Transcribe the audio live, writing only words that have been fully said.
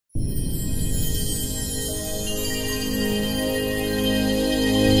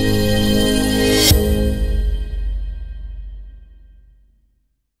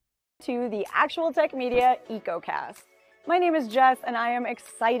Actual Tech Media EcoCast. My name is Jess, and I am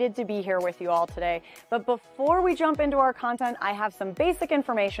excited to be here with you all today. But before we jump into our content, I have some basic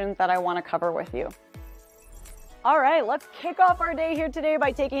information that I want to cover with you. All right, let's kick off our day here today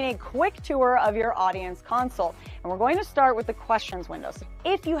by taking a quick tour of your audience console. And we're going to start with the questions window. So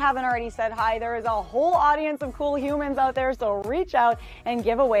if you haven't already said hi, there is a whole audience of cool humans out there, so reach out and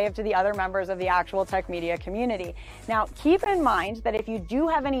give a wave to the other members of the Actual Tech Media community. Now, keep in mind that if you do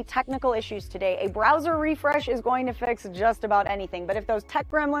have any technical issues today, a browser refresh is going to fix just about anything. But if those tech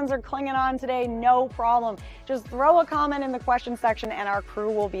gremlins are clinging on today, no problem. Just throw a comment in the question section and our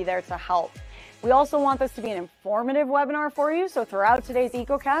crew will be there to help. We also want this to be an informative webinar for you, so throughout today's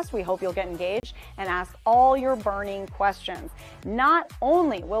EcoCast, we hope you'll get engaged and ask all your burning questions. Not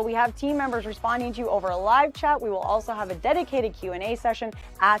only will we have team members responding to you over a live chat, we will also have a dedicated Q&A session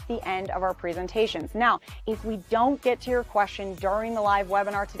at the end of our presentations. Now, if we don't get to your question during the live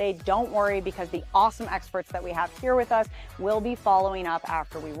webinar today, don't worry, because the awesome experts that we have here with us will be following up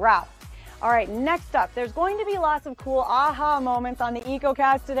after we wrap. All right, next up, there's going to be lots of cool aha moments on the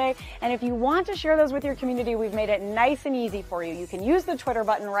EcoCast today. And if you want to share those with your community, we've made it nice and easy for you. You can use the Twitter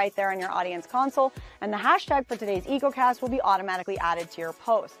button right there in your audience console, and the hashtag for today's EcoCast will be automatically added to your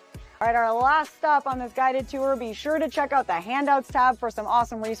post. All right, our last stop on this guided tour, be sure to check out the handouts tab for some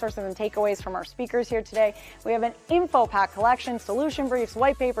awesome resources and takeaways from our speakers here today. We have an info pack collection, solution briefs,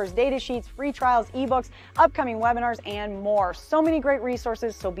 white papers, data sheets, free trials, ebooks, upcoming webinars, and more. So many great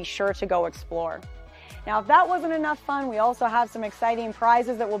resources, so be sure to go explore. Now, if that wasn't enough fun, we also have some exciting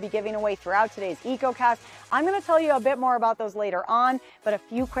prizes that we'll be giving away throughout today's EcoCast. I'm going to tell you a bit more about those later on, but a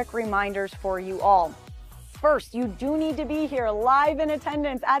few quick reminders for you all. First, you do need to be here live in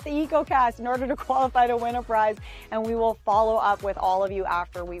attendance at the EcoCast in order to qualify to win a prize, and we will follow up with all of you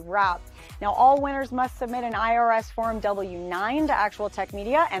after we wrap. Now, all winners must submit an IRS Form W-9 to Actual Tech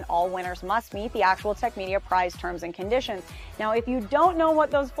Media, and all winners must meet the Actual Tech Media prize terms and conditions. Now, if you don't know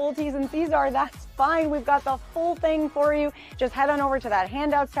what those full T's and C's are, that's fine. We've got the full thing for you. Just head on over to that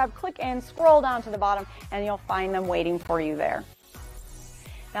handouts tab, click in, scroll down to the bottom, and you'll find them waiting for you there.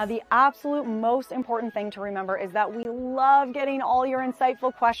 Now, the absolute most important thing to remember is that we love getting all your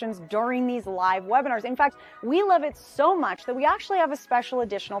insightful questions during these live webinars. In fact, we love it so much that we actually have a special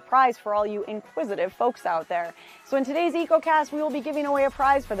additional prize for all you inquisitive folks out there. So in today's EcoCast, we will be giving away a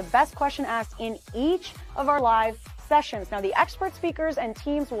prize for the best question asked in each of our live sessions. Now, the expert speakers and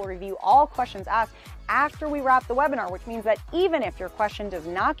teams will review all questions asked after we wrap the webinar, which means that even if your question does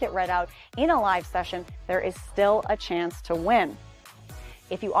not get read out in a live session, there is still a chance to win.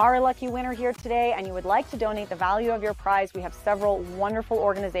 If you are a lucky winner here today and you would like to donate the value of your prize, we have several wonderful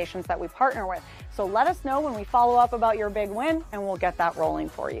organizations that we partner with. So let us know when we follow up about your big win, and we'll get that rolling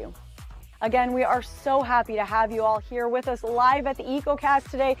for you. Again, we are so happy to have you all here with us live at the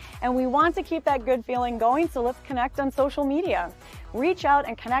EcoCast today, and we want to keep that good feeling going, so let's connect on social media. Reach out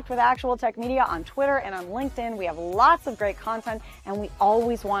and connect with Actual Tech Media on Twitter and on LinkedIn. We have lots of great content, and we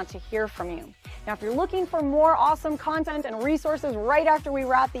always want to hear from you. Now, if you're looking for more awesome content and resources right after we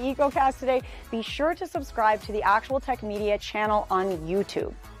wrap the EcoCast today, be sure to subscribe to the Actual Tech Media channel on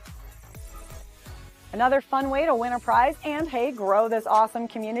YouTube. Another fun way to win a prize and, hey, grow this awesome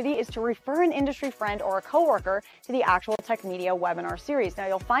community is to refer an industry friend or a coworker to the Actual Tech Media webinar series. Now,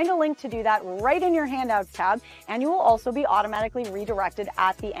 you'll find a link to do that right in your handouts tab, and you will also be automatically redirected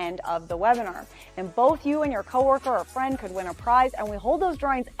at the end of the webinar. And both you and your coworker or friend could win a prize, and we hold those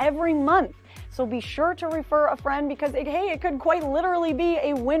drawings every month. So be sure to refer a friend, because it could quite literally be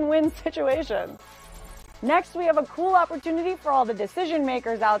a win-win situation. Next, we have a cool opportunity for all the decision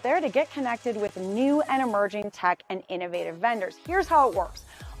makers out there to get connected with new and emerging tech and innovative vendors. Here's how it works.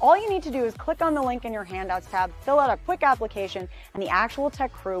 All you need to do is click on the link in your handouts tab, fill out a quick application, and the Actual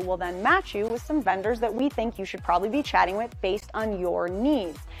Tech crew will then match you with some vendors that we think you should probably be chatting with based on your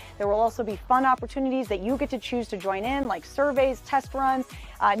needs. There will also be fun opportunities that you get to choose to join in, like surveys, test runs,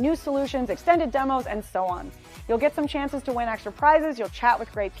 new solutions, extended demos, and so on. You'll get some chances to win extra prizes, you'll chat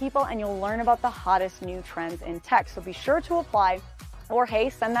with great people, and you'll learn about the hottest new trends in tech. So be sure to apply, or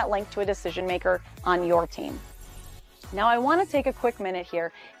hey, send that link to a decision maker on your team. Now, I want to take a quick minute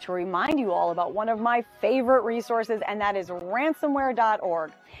here to remind you all about one of my favorite resources, and that is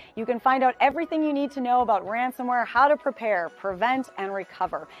ransomware.org. You can find out everything you need to know about ransomware, how to prepare, prevent, and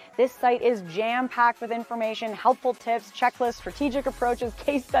recover. This site is jam-packed with information, helpful tips, checklists, strategic approaches,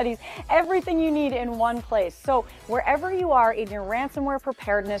 case studies, everything you need in one place. So wherever you are in your ransomware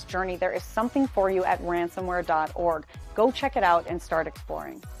preparedness journey, there is something for you at ransomware.org. Go check it out and start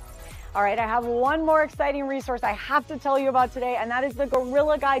exploring. All right, I have one more exciting resource I have to tell you about today, and that is the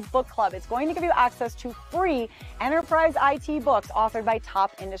Gorilla Guide Book Club. It's going to give you access to free enterprise IT books authored by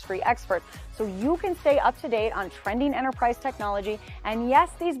top industry experts, so you can stay up to date on trending enterprise technology. And yes,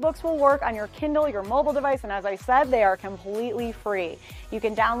 these books will work on your Kindle, your mobile device, and as I said, they are completely free. You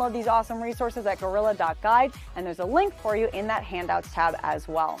can download these awesome resources at gorilla.guide, and there's a link for you in that Handouts tab as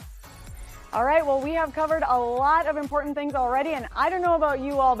well. All right, well, we have covered a lot of important things already, and I don't know about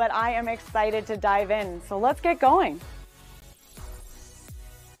you all, but I am excited to dive in. So let's get going.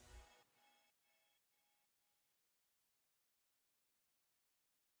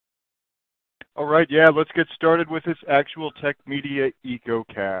 All right, yeah, let's get started with this Actual Tech Media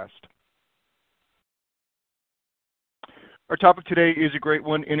EcoCast. Our topic today is a great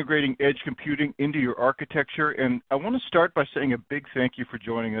one, integrating edge computing into your architecture. And I want to start by saying a big thank you for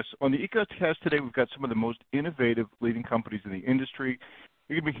joining us. On the EcoCast today, we've got some of the most innovative leading companies in the industry.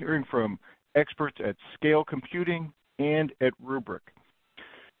 You're going to be hearing from experts at Scale Computing and at Rubrik.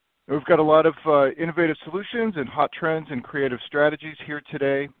 We've got a lot of innovative solutions and hot trends and creative strategies here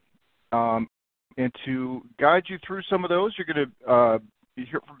today. And to guide you through some of those, you're going to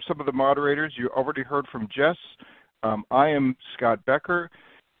hear from some of the moderators. You already heard from Jess. I am Scott Becker,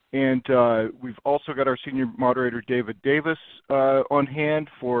 and we've also got our senior moderator, David Davis, on hand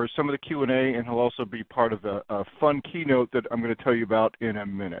for some of the Q&A, and he'll also be part of a fun keynote that I'm going to tell you about in a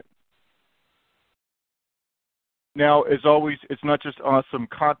minute. Now, as always, it's not just awesome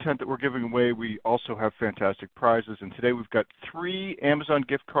content that we're giving away. We also have fantastic prizes, and today we've got 3 Amazon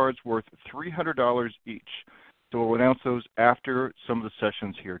gift cards worth $300 each. So we'll announce those after some of the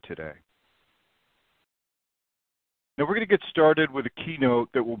sessions here today. Now we're going to get started with a keynote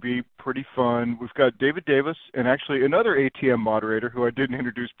that will be pretty fun. We've got David Davis and actually another ATM moderator who I didn't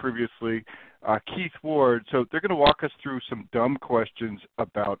introduce previously, Keith Ward. So they're going to walk us through some dumb questions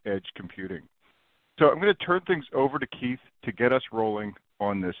about edge computing. So I'm going to turn things over to Keith to get us rolling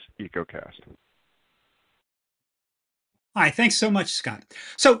on this EcoCast. Hi, thanks so much, Scott.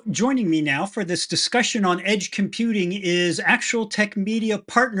 So joining me now for this discussion on edge computing is Actual Tech Media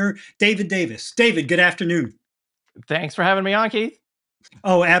partner David Davis. David, good afternoon. Thanks for having me on, Keith.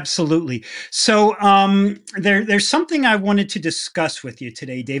 Oh, absolutely. So there's something I wanted to discuss with you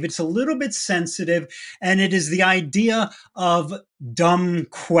today, David. It's a little bit sensitive, and it is the idea of dumb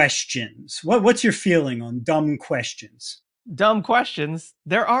questions. What's your feeling on dumb questions? Dumb questions?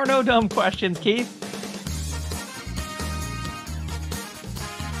 There are no dumb questions, Keith.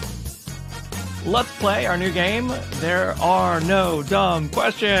 Let's play our new game. There are no dumb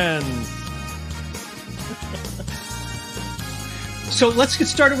questions. So let's get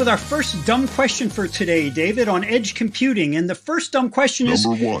started with our first dumb question for today, David, on edge computing. And the first dumb question is,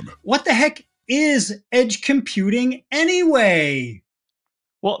 what the heck is edge computing anyway?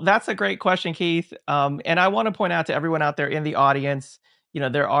 Well, that's a great question, Keith. And I want to point out to everyone out there in the audience,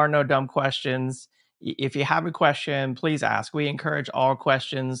 there are no dumb questions. If you have a question, please ask. We encourage all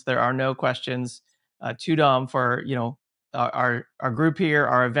questions. There are no questions too dumb for, our group here,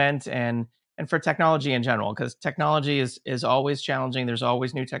 our event, and for technology in general, because technology is always challenging. There's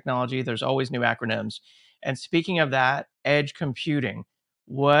always new technology. There's always new acronyms. And speaking of that, edge computing.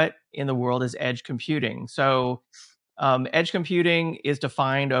 What in the world is edge computing? So edge computing is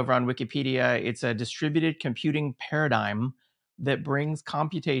defined over on Wikipedia. It's a distributed computing paradigm that brings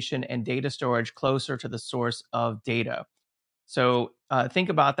computation and data storage closer to the source of data. So think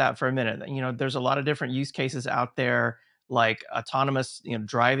about that for a minute. There's a lot of different use cases out there, like autonomous,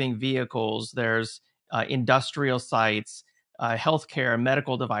 driving vehicles. There's industrial sites, healthcare,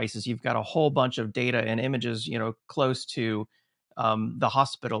 medical devices. You've got a whole bunch of data and images, close to the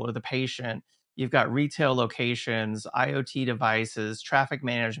hospital or the patient. You've got retail locations, IoT devices, traffic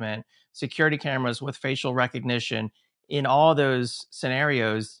management, security cameras with facial recognition. In all those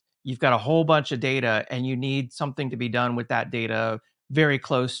scenarios, you've got a whole bunch of data, and you need something to be done with that data very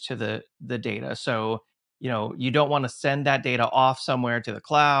close to the data. So, you don't want to send that data off somewhere to the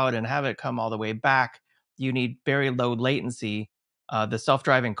cloud and have it come all the way back. You need very low latency. The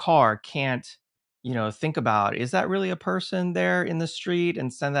self-driving car can't, think about, is that really a person there in the street,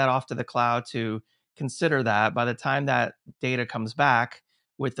 and send that off to the cloud to consider that. By the time that data comes back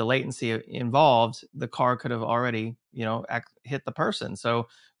with the latency involved, the car could have already, hit the person. So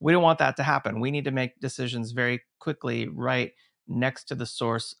we don't want that to happen. We need to make decisions very quickly right next to the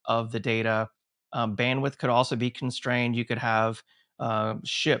source of the data. Bandwidth could also be constrained. You could have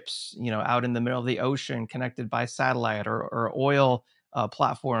ships, out in the middle of the ocean connected by satellite, or oil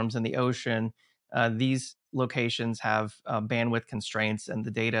platforms in the ocean. These locations have bandwidth constraints, and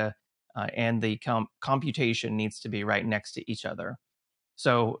the data and the computation needs to be right next to each other.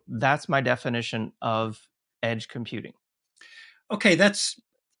 So that's my definition of edge computing. Okay, that's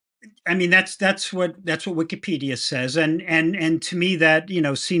what Wikipedia says, and to me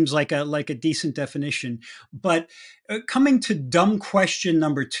that seems like a decent definition. But coming to dumb question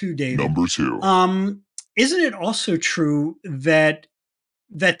number two, David. Number two. Isn't it also true that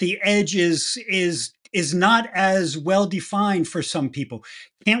the edge is not as well defined for some people?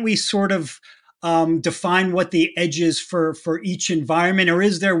 Can't we sort of define what the edge is for each environment, or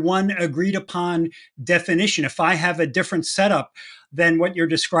is there one agreed upon definition? If I have a different setup than what you're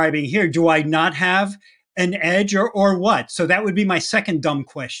describing here, do I not have an edge, or what? So that would be my second dumb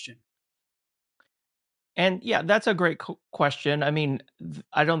question. And yeah, that's a great question. I mean,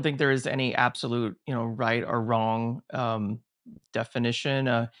 I don't think there is any absolute, right or wrong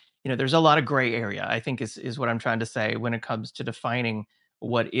definition. There's a lot of gray area, I think is what I'm trying to say when it comes to defining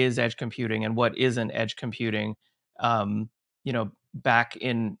what is edge computing and what isn't edge computing. Back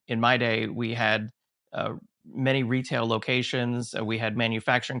in my day, we had many retail locations. We had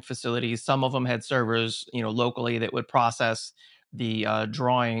manufacturing facilities. Some of them had servers, locally that would process the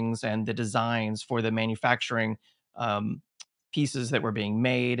drawings and the designs for the manufacturing pieces that were being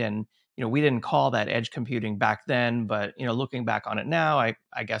made. And we didn't call that edge computing back then, but looking back on it now,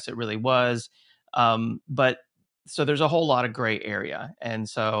 I guess it really was. But so there's a whole lot of gray area, and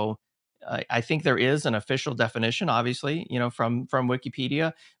so I think there is an official definition, obviously, from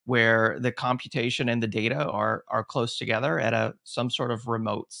Wikipedia, where the computation and the data are close together at some sort of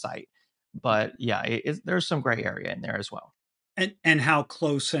remote site. But yeah, there's some gray area in there as well. And how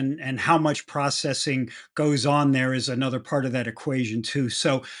close and how much processing goes on there is another part of that equation too.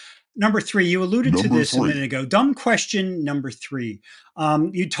 So number three, you alluded to this a minute ago. Dumb question number three.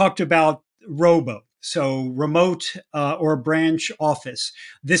 You talked about robo. So remote or branch office.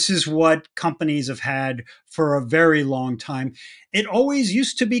 This is what companies have had for a very long time. It always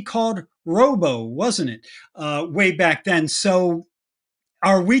used to be called robo, wasn't it? Way back then. So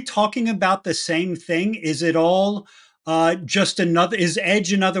are we talking about the same thing? Is it all just another, is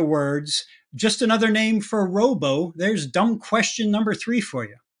edge, in other words, just another name for robo? There's dumb question number three for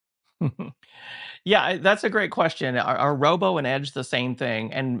you. Yeah, that's a great question. Are robo and edge the same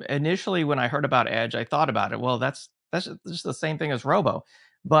thing? And initially, when I heard about edge, I thought about it. Well, that's just the same thing as robo.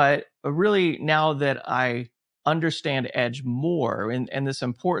 But really, now that I understand edge more and this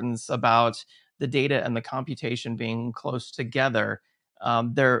importance about the data and the computation being close together,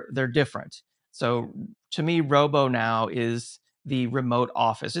 they're different. So to me, robo now is the remote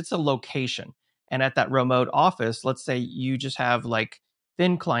office. It's a location, and at that remote office, let's say you just have like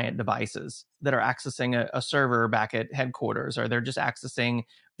thin client devices that are accessing a server back at headquarters, or they're just accessing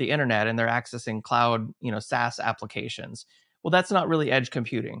the internet and they're accessing cloud, SaaS applications. Well, that's not really edge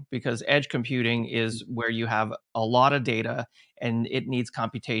computing, because edge computing is where you have a lot of data and it needs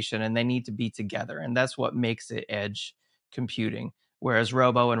computation and they need to be together. And that's what makes it edge computing. Whereas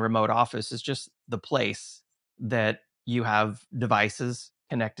robo and remote office is just the place that you have devices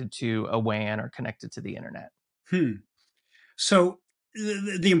connected to a WAN or connected to the internet. So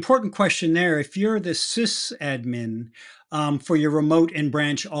the important question there, if you're the sysadmin for your remote and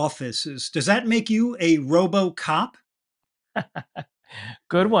branch offices, does that make you a robo cop?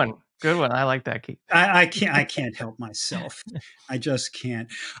 Good one. Good one. I like that, Keith. I can't help myself. I just can't.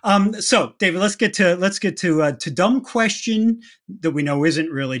 So, David, let's get to dumb question that we know isn't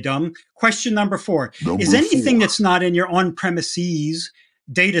really dumb. Question number four. Is anything that's not in your on-premises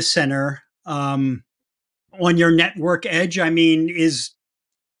data center on your network edge? I mean, is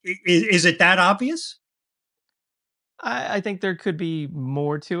it that obvious? I think there could be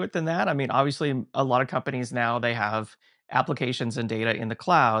more to it than that. I mean, obviously, a lot of companies now, they have applications and data in the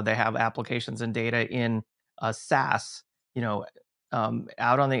cloud. They have applications and data in SaaS,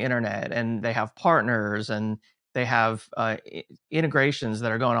 out on the internet, and they have partners and they have integrations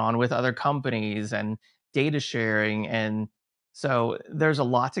that are going on with other companies and data sharing. And so there's a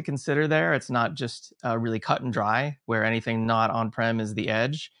lot to consider there. It's not just really cut and dry where anything not on-prem is the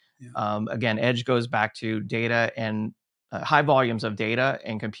edge. Yeah. Again, edge goes back to data and high volumes of data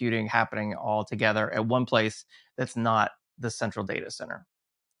and computing happening all together at one place that's not the central data center.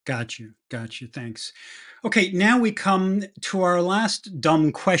 Got you. Thanks. Okay, now we come to our last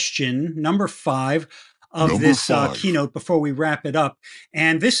dumb question, number five of this keynote before we wrap it up.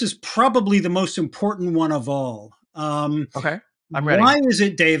 And this is probably the most important one of all. Okay, I'm ready. Why is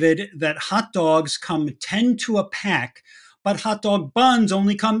it, David, that hot dogs come 10 to a pack, but hot dog buns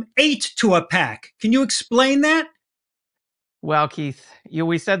only come 8 to a pack? Can you explain that? Well, Keith,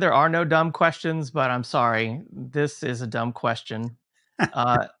 we said there are no dumb questions, but I'm sorry. This is a dumb question.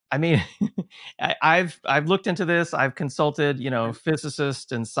 I mean, I've looked into this. I've consulted,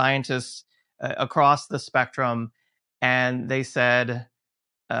 physicists and scientists across the spectrum, and they said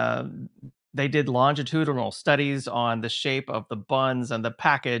uh, they did longitudinal studies on the shape of the buns and the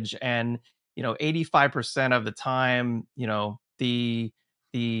package, and 85% of the time, the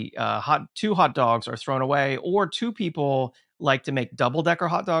two hot dogs are thrown away, or two people like to make double-decker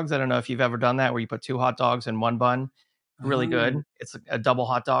hot dogs. I don't know if you've ever done that, where you put two hot dogs in one bun. Really good. It's a double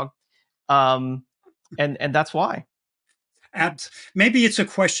hot dog, and that's why. Maybe it's a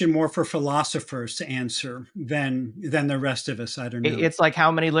question more for philosophers to answer than the rest of us. I don't know. It's like,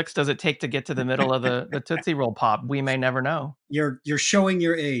 how many licks does it take to get to the middle of the Tootsie Roll pop? We may never know. You're showing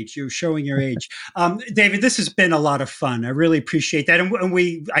your age. You're showing your age. David, this has been a lot of fun. I really appreciate that. And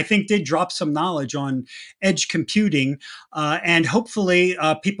we, I think, did drop some knowledge on edge computing. And hopefully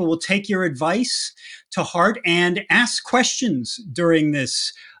people will take your advice to heart and ask questions during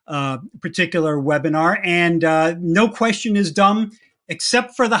this particular webinar. And no question is dumb,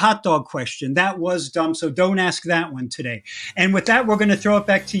 except for the hot dog question. That was dumb, so don't ask that one today. And with that, we're going to throw it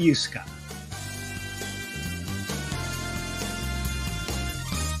back to you, Scott.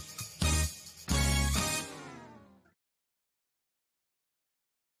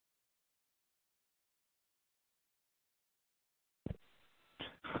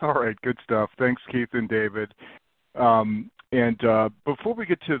 All right, good stuff. Thanks, Keith and David. And before we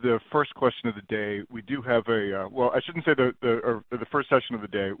get to the first question of the day, we do have a, well, I shouldn't say the first session of the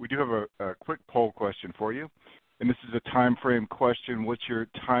day. We do have a quick poll question for you. And this is a time frame question. What's your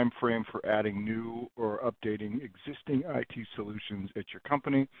time frame for adding new or updating existing IT solutions at your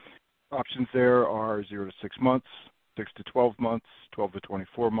company? Options there are 0 to 6 months, 6 to 12 months, 12 to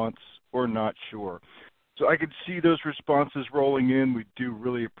 24 months, or not sure. So I could see those responses rolling in. We do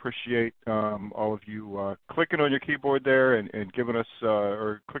really appreciate all of you clicking on your keyboard there and giving us,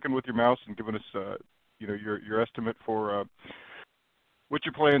 or clicking with your mouse and giving us, your estimate for what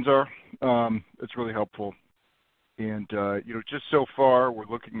your plans are. It's really helpful. And, just so far, we're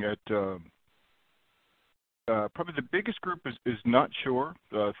looking at probably the biggest group is not sure,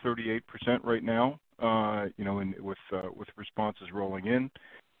 38% right now, with responses rolling in.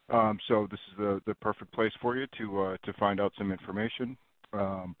 So this is the perfect place for you to find out some information.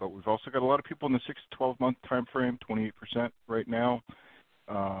 But we've also got a lot of people in the 6 to 12 month time frame, 28% right now.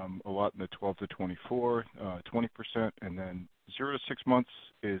 A lot in the 12 to 24, 20%, and then 0 to 6 months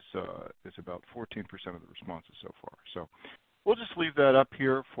is about 14% of the responses so far. So we'll just leave that up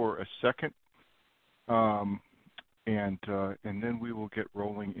here for a second, and then we will get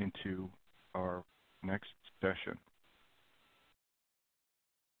rolling into our next session.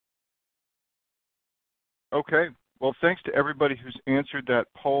 Okay, well, thanks to everybody who's answered that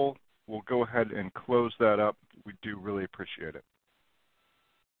poll. We'll go ahead and close that up. We do really appreciate it.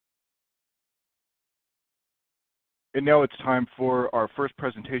 And now it's time for our first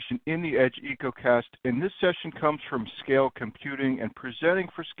presentation in the Edge EcoCast. And this session comes from Scale Computing, and presenting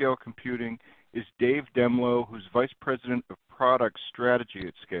for Scale Computing is Dave Demlow, who's Vice President of Product Strategy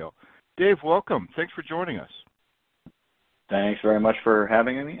at Scale. Dave, welcome. Thanks for joining us. Thanks very much for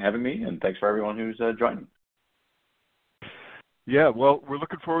having me, and thanks for everyone who's joining. Yeah, well, we're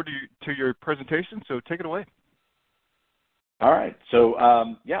looking forward to your presentation, so take it away. All right. So,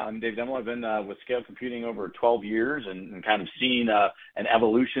 I'm Dave Demlow. I've been with Scale Computing over 12 years and kind of seen an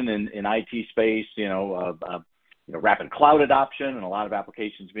evolution in IT space, rapid cloud adoption and a lot of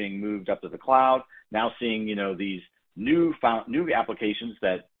applications being moved up to the cloud. Now seeing, these new applications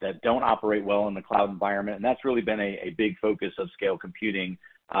that don't operate well in the cloud environment. And that's really been a big focus of Scale Computing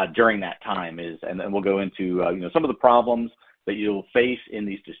during that time and then we'll go into, some of the problems that you'll face in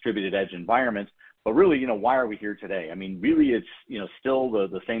these distributed edge environments. But really, why are we here today? I mean, really, it's, still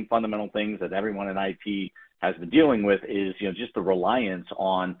the same fundamental things that everyone in IT has been dealing with is, just the reliance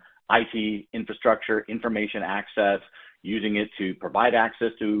on IT infrastructure, information access, using it to provide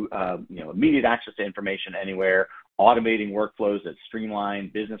access to, immediate access to information anywhere, automating workflows that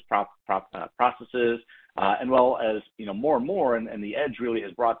streamline business processes, and well as, more and more, and the edge really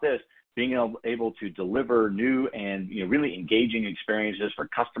has brought this, being able to deliver new and really engaging experiences for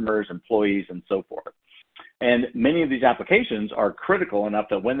customers, employees, and so forth. And many of these applications are critical enough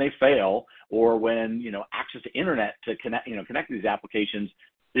that when they fail, or when access to internet to connect to these applications,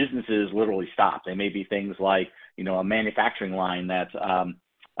 businesses literally stop. They may be things like a manufacturing line that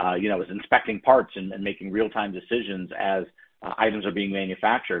is inspecting parts and making real-time decisions as items are being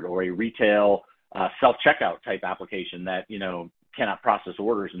manufactured, or a retail self-checkout type application that cannot process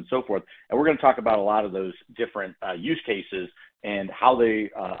orders and so forth. And we're going to talk about a lot of those different use cases and how they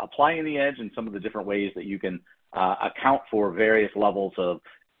apply in the edge, and some of the different ways that you can account for various levels of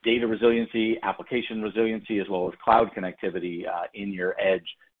data resiliency, application resiliency, as well as cloud connectivity in your edge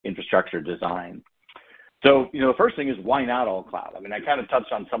infrastructure design. So, the first thing is, why not all cloud? I mean, I kind of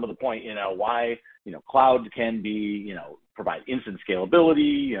touched on some of the point, why, cloud can be, provide instant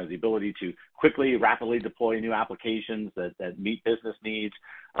scalability, the ability to quickly, rapidly deploy new applications that meet business needs.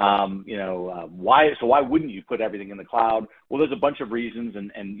 Why wouldn't you put everything in the cloud? Well, there's a bunch of reasons,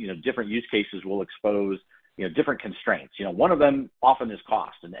 and different use cases will expose, different constraints. One of them often is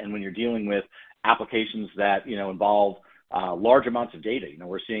cost. And when you're dealing with applications that, involve large amounts of data,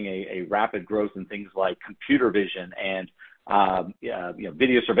 we're seeing a rapid growth in things like computer vision and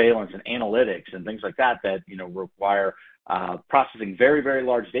video surveillance and analytics and things like that require processing very, very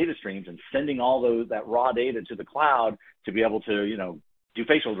large data streams and sending all that raw data to the cloud to be able to, do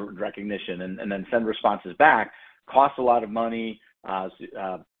facial recognition and then send responses back. Costs a lot of money,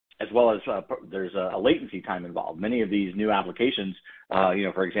 as well as there's a latency time involved. Many of these new applications,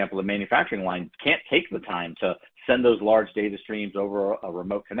 for example, the manufacturing line can't take the time to send those large data streams over a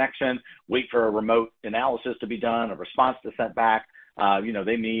remote connection, wait for a remote analysis to be done, a response to sent back.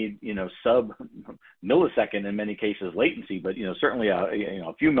 They need, sub-millisecond in many cases latency, but, certainly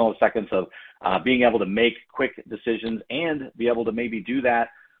a few milliseconds of being able to make quick decisions and be able to maybe do that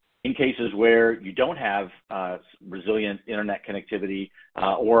in cases where you don't have resilient internet connectivity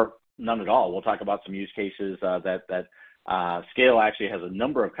or none at all. We'll talk about some use cases that Scale actually has a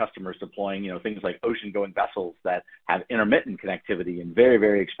number of customers deploying, things like ocean-going vessels that have intermittent connectivity and very,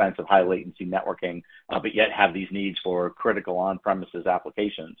 very expensive high latency networking, but yet have these needs for critical on-premises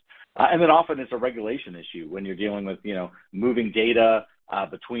applications. And then often it's a regulation issue when you're dealing with, moving data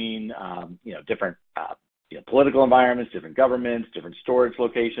between, different political environments, different governments, different storage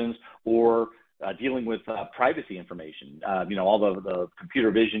locations, or dealing with privacy information. All the computer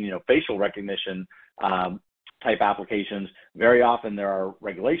vision, facial recognition type applications. Very often there are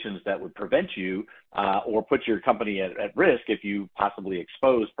regulations that would prevent you or put your company at risk if you possibly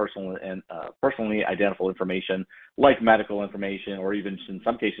expose personally identifiable information like medical information, or even in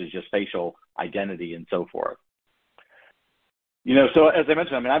some cases just facial identity and so forth. So as I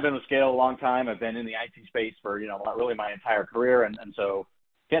mentioned, I've been with Scale a long time. I've been in the IT space for, really my entire career. And so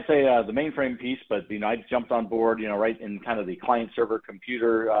can't say the mainframe piece, but, I jumped on board, right in kind of the client-server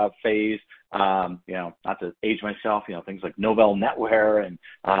computer phase. Not to age myself, things like Novell NetWare and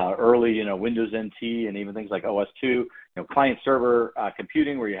early, Windows NT and even things like OS2, client-server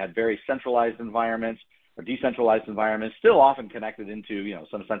computing where you had very centralized environments or decentralized environments, still often connected into,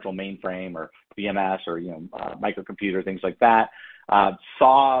 some central mainframe or BMS or, microcomputer, things like that.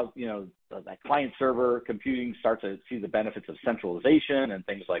 Saw, that client-server computing start to see the benefits of centralization and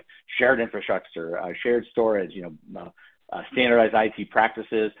things like shared infrastructure, shared storage, standardized IT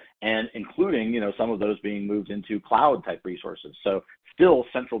practices, and including, some of those being moved into cloud-type resources. So still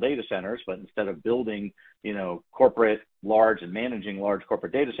central data centers, but instead of building, corporate large and managing large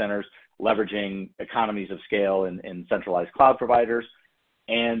corporate data centers, leveraging economies of scale in centralized cloud providers,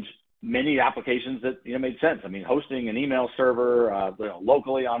 and many applications that made sense. Hosting an email server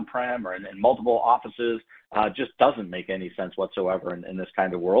locally on-prem or in multiple offices just doesn't make any sense whatsoever in this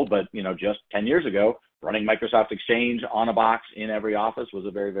kind of world. But just 10 years ago, running Microsoft Exchange on a box in every office was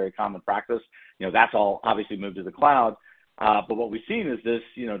a very, very common practice. That's all obviously moved to the cloud. But what we've seen is this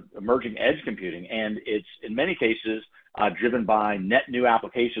emerging edge computing, and it's in many cases driven by net new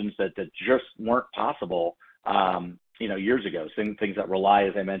applications that just weren't possible years ago. Things that rely,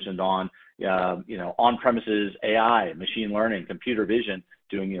 as I mentioned, on, on-premises AI, machine learning, computer vision,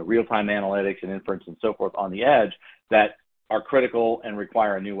 doing, real-time analytics and inference and so forth on the edge that are critical and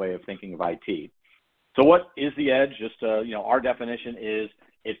require a new way of thinking of IT. So what is the edge? Just, our definition is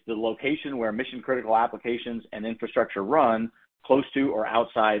it's the location where mission-critical applications and infrastructure run close to or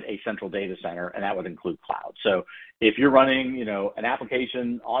outside a central data center, and that would include cloud. So if you're running, an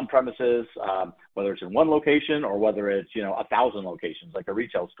application on premises, whether it's in one location or whether it's, 1,000 locations like a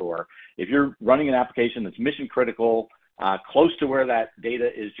retail store, if you're running an application that's mission critical, close to where that data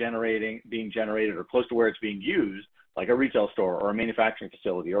is being generated or close to where it's being used, like a retail store or a manufacturing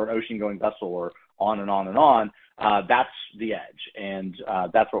facility or an ocean-going vessel or on and on and on, that's the edge. And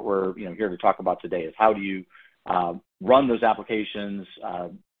that's what we're here to talk about today is how do you run those applications.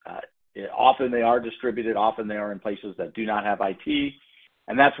 Often they are distributed, often they are in places that do not have IT,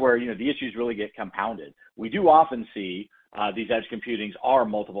 and that's where the issues really get compounded. We do often see these edge computings are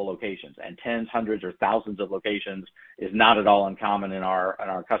multiple locations, and tens, hundreds, or thousands of locations is not at all uncommon in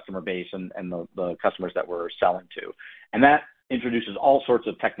our customer base and the customers that we're selling to. And that introduces all sorts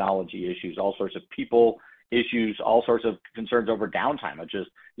of technology issues, all sorts of people issues, all sorts of concerns over downtime. It's just,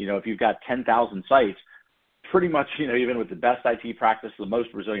 if you've got 10,000 sites, pretty much, even with the best IT practice, the most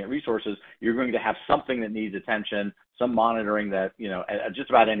resilient resources, you're going to have something that needs attention, some monitoring that, at just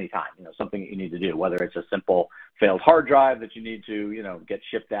about any time, something that you need to do, whether it's a simple failed hard drive that you need to, get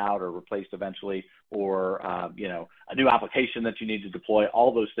shipped out or replaced eventually, or, a new application that you need to deploy.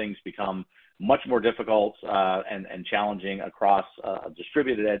 All those things become much more difficult and challenging across a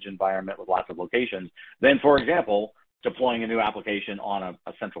distributed edge environment with lots of locations than, for example, deploying a new application on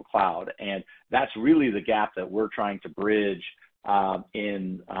a central cloud. And that's really the gap that we're trying to bridge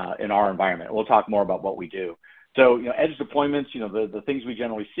in our environment. We'll talk more about what we do. So, edge deployments, the things we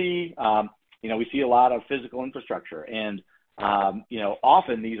generally see, we see a lot of physical infrastructure, and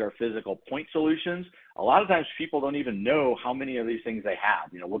often these are physical point solutions. A lot of times people don't even know how many of these things they have.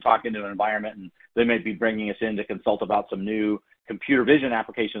 We'll talk into an environment and they may be bringing us in to consult about some new computer vision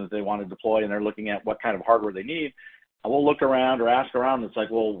applications they want to deploy, and they're looking at what kind of hardware they need. And we'll look around or ask around, and it's like,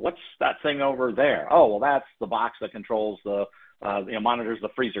 well, what's that thing over there? Oh, well, that's the box that controls the, monitors the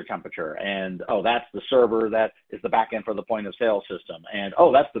freezer temperature. And, oh, that's the server that is the back end for the point of sale system. And,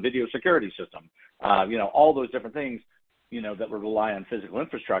 oh, that's the video security system. All those different things, that would rely on physical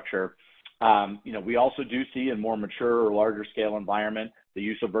infrastructure. We also do see in more mature or larger scale environment the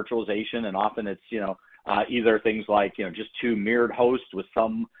use of virtualization, and often it's, either things like, just two mirrored hosts with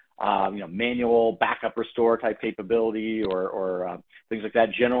some, manual backup restore type capability or things like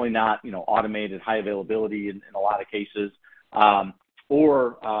that. Generally not, automated high availability in a lot of cases.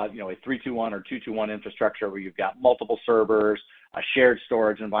 Or a 3-2-1 or 2-2-1 infrastructure where you've got multiple servers, a shared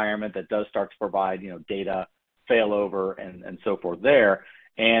storage environment that does start to provide, data failover and so forth there.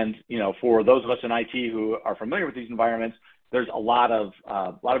 And, for those of us in IT who are familiar with these environments, there's a lot of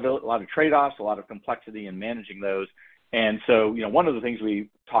trade-offs, a lot of complexity in managing those. And so, one of the things we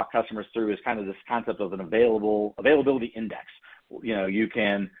talk customers through is kind of this concept of an availability index. You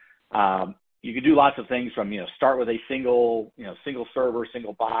can do lots of things from, start with a single server,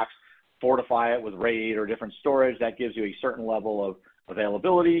 single box, fortify it with RAID or different storage. That gives you a certain level of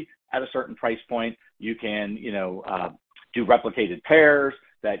availability at a certain price point. You can, do replicated pairs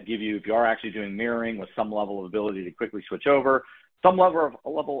that give you, if you are actually doing mirroring, with some level of ability to quickly switch over, some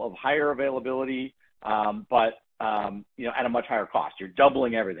level of higher availability, but at a much higher cost. You're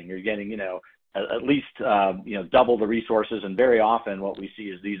doubling everything. You're getting, at least, double the resources. And very often what we see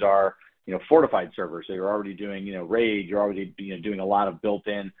is these are, fortified servers. So you're already doing, RAID, you're already, doing a lot of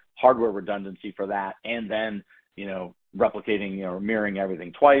built-in hardware redundancy for that. And then, replicating, or mirroring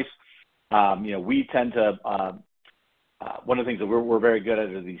everything twice. We tend to, one of the things that we're very good at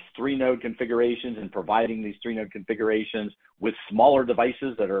are these 3-node configurations, and providing these 3-node configurations with smaller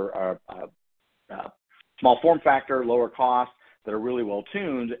devices that are small form factor, lower cost, that are really well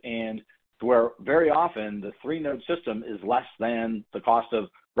tuned, and where very often the 3-node system is less than the cost of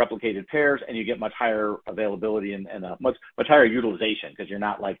replicated pairs, and you get much higher availability and a much higher utilization, because you're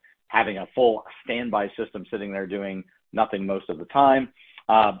not like having a full standby system sitting there doing nothing most of the time.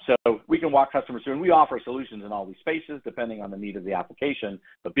 So we can walk customers through, and we offer solutions in all these spaces depending on the need of the application,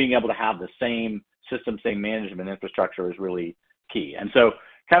 but being able to have the same system, same management infrastructure is really key. And so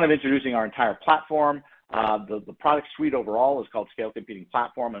kind of introducing our entire platform. The product suite overall is called Scale Computing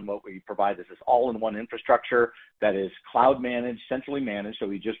Platform, and what we provide is this all-in-one infrastructure that is cloud managed, centrally managed. So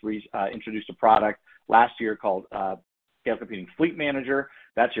we just introduced a product last year called Scale Computing Fleet Manager.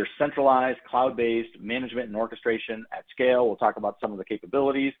 That's your centralized cloud-based management and orchestration at scale. We'll talk about some of the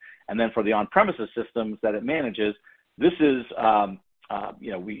capabilities. And then for the on-premises systems that it manages, this is,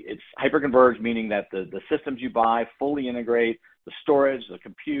 it's hyper-converged, meaning that the systems you buy fully integrate the storage, the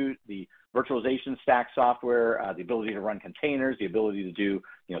compute, the virtualization stack software, the ability to run containers, the ability to do,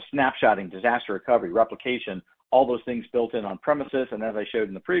 snapshotting, disaster recovery, replication, all those things built in on premises. And as I showed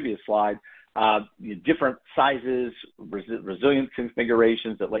in the previous slide, different sizes, resilient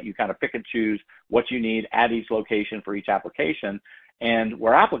configurations that let you kind of pick and choose what you need at each location for each application. And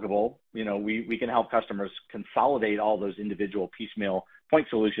where applicable, we can help customers consolidate all those individual piecemeal point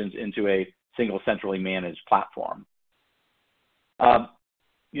solutions into a single centrally managed platform.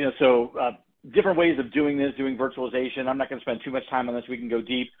 Different ways of doing this, doing virtualization. I'm not going to spend too much time on this. We can go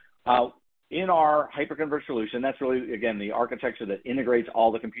deep. In our hyperconverged solution, that's really, again, the architecture that integrates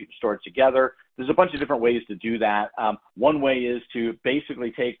all the compute and storage together. There's a bunch of different ways to do that. One way is to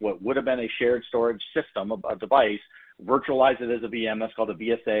basically take what would have been a shared storage system, a device, virtualize it as a VM, that's called a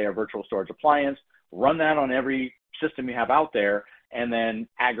VSA, or virtual storage appliance, run that on every system you have out there, and then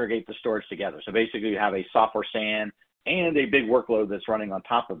aggregate the storage together. So basically you have a software SAN and a big workload that's running on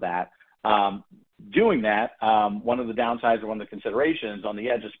top of that. Doing that, one of the downsides or one of the considerations on the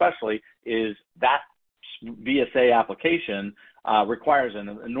edge especially is that VSA application requires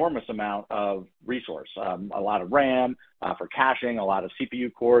an enormous amount of resource, a lot of RAM for caching, a lot of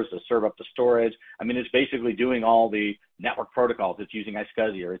CPU cores to serve up the storage. I mean, it's basically doing all the network protocols. It's using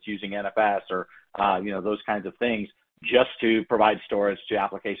iSCSI or it's using NFS or, those kinds of things just to provide storage to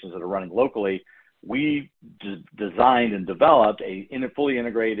applications that are running locally. We designed and developed a fully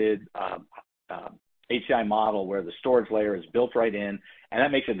integrated HCI model where the storage layer is built right in, and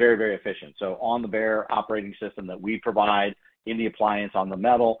that makes it very, very efficient. So on the bare operating system that we provide in the appliance on the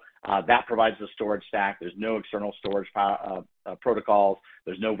metal, that provides the storage stack. There's no external storage protocols.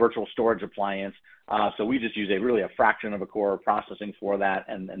 There's no virtual storage appliance. So we just use a fraction of a core processing for that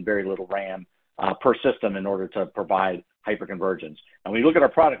and very little RAM per system in order to provide hyperconvergence. And when you look at our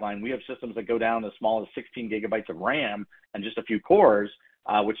product line, we have systems that go down as small as 16 gigabytes of RAM and just a few cores,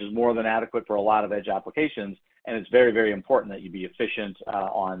 which is more than adequate for a lot of edge applications. And it's very, very important that you be efficient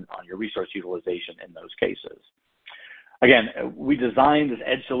on your resource utilization in those cases. Again, we designed this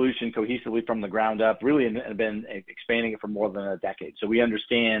edge solution cohesively from the ground up, really, and have been expanding it for more than a decade. So we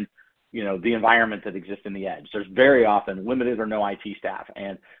understand, the environment that exists in the edge. There's very often limited or no IT staff.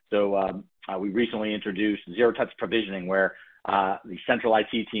 And so we recently introduced zero-touch provisioning where the central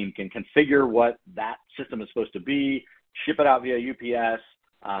IT team can configure what that system is supposed to be, ship it out via UPS,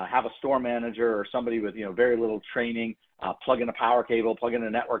 have a store manager or somebody with very little training, plug in a power cable, plug in a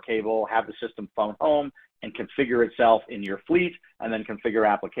network cable, have the system phone home and configure itself in your fleet, and then configure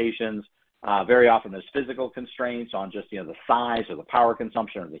applications. Very often there's physical constraints on just the size or the power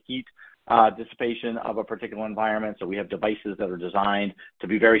consumption or the heat dissipation of a particular environment. So we have devices that are designed to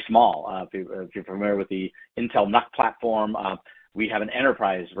be very small. If you're familiar with the Intel NUC platform, we have an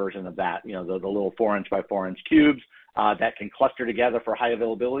enterprise version of that, the little 4-inch by 4-inch cubes that can cluster together for high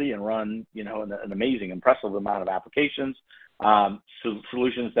availability and run, an amazing, impressive amount of applications.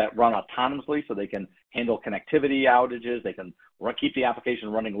 Solutions that run autonomously so they can handle connectivity outages. They can keep the application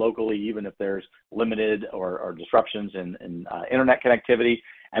running locally even if there's limited or disruptions in internet connectivity.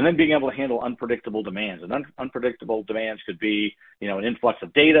 And then being able to handle unpredictable demands. And unpredictable demands could be, an influx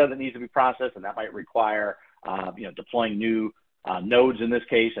of data that needs to be processed, and that might require, deploying new nodes in this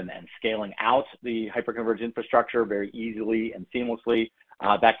case and scaling out the hyperconverged infrastructure very easily and seamlessly.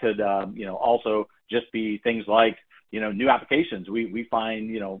 That could, also just be things like, new applications. We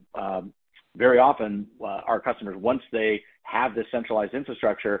find, very often our customers, once they have this centralized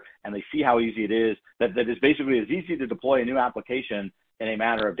infrastructure and they see how easy it is, that is basically as easy to deploy a new application in a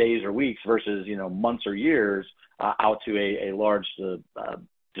matter of days or weeks versus, months or years out to a large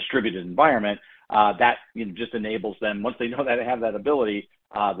distributed environment. That just enables them, once they know that they have that ability,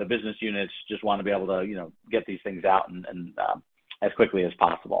 the business units just want to be able to, get these things out and as quickly as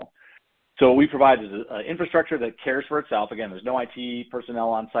possible. So what we provide is an infrastructure that cares for itself. Again, there's no IT personnel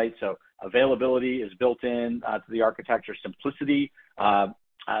on site, so availability is built in to the architecture. Simplicity,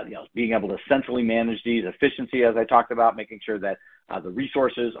 being able to centrally manage these. Efficiency, as I talked about, making sure that the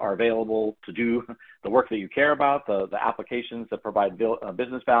resources are available to do the work that you care about, the applications that provide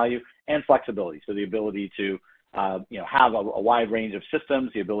business value, and flexibility. So the ability to have a wide range of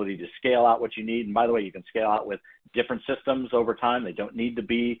systems, the ability to scale out what you need. And by the way, you can scale out with different systems over time. They don't need to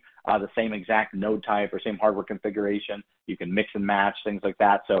be the same exact node type or same hardware configuration. You can mix and match, things like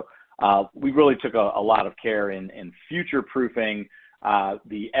that. So we really took a lot of care in future-proofing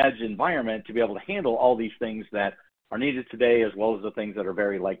the edge environment to be able to handle all these things that are needed today as well as the things that are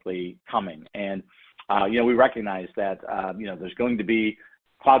very likely coming. And, we recognize that, there's going to be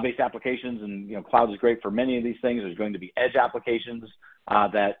cloud-based applications, and cloud is great for many of these things. There's going to be edge applications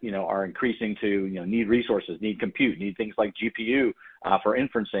that are increasing to need resources, need compute, need things like GPU for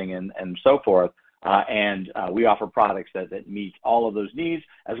inferencing and so forth. And we offer products that meet all of those needs,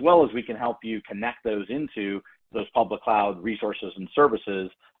 as well as we can help you connect those into those public cloud resources and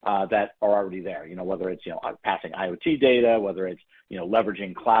services that are already there. Whether it's passing IoT data, whether it's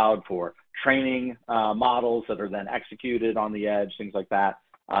leveraging cloud for training models that are then executed on the edge, things like that.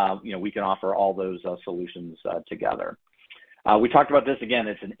 We can offer all those solutions together. We talked about this again.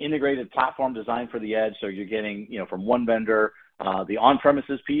 It's an integrated platform designed for the edge. So you're getting, from one vendor, the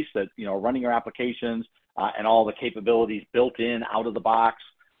on-premises piece that, running your applications and all the capabilities built in out of the box,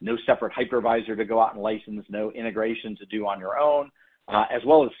 no separate hypervisor to go out and license, no integration to do on your own, as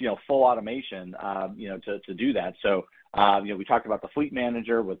well as, full automation, to do that. So, we talked about the fleet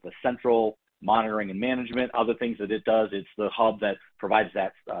manager with the central monitoring and management. Other things that it does, it's the hub that provides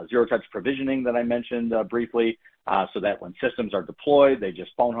that zero-touch provisioning that I mentioned briefly, so that when systems are deployed, they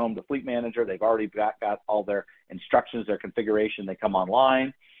just phone home the fleet manager. They've already got all their instructions, their configuration. They come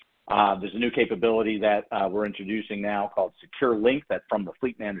online. There's a new capability that we're introducing now called Secure Link that from the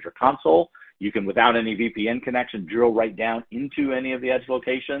Fleet Manager console, You can, without any VPN connection, drill right down into any of the edge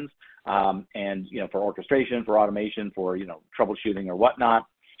locations, and, you know, for orchestration, for automation, for, you know, troubleshooting or whatnot.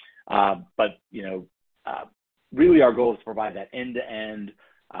 But, you know, really our goal is to provide that end-to-end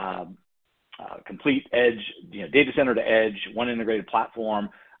complete edge, you know, data center to edge, one integrated platform,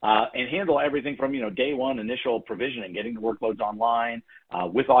 and handle everything from, you know, day one initial provisioning, getting the workloads online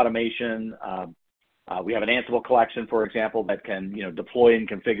with automation. We have an Ansible collection, for example, that can, you know, deploy and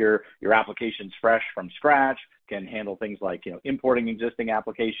configure your applications fresh from scratch, can handle things like, you know, importing existing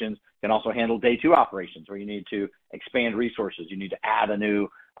applications, can also handle day two operations where you need to expand resources. You need to add a new,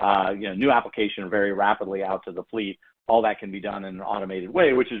 you know, new application very rapidly out to the fleet. All that can be done in an automated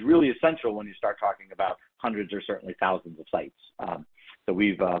way, which is really essential when you start talking about hundreds or certainly thousands of sites. So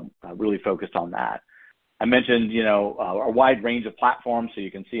we've really focused on that. I mentioned, you know, a wide range of platforms. So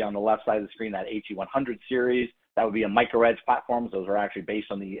you can see on the left side of the screen that HE100 series. That would be a micro edge platforms. Those are actually based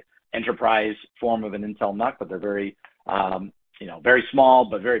on the enterprise form of an Intel NUC, but they're very, you know, very small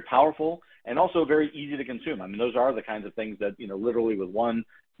but very powerful and also very easy to consume. I mean, those are the kinds of things that, you know, literally with one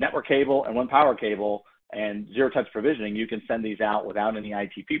network cable and one power cable and zero-touch provisioning, you can send these out without any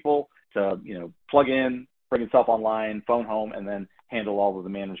IT people to, you know, plug in, bring itself online, phone home, and then handle all of the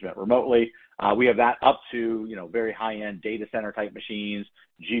management remotely. We have that up to, you know, very high-end data center type machines,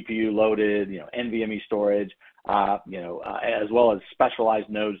 GPU loaded, you know, NVMe storage, you know, as well as specialized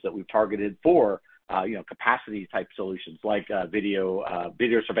nodes that we've targeted for, you know, capacity type solutions like video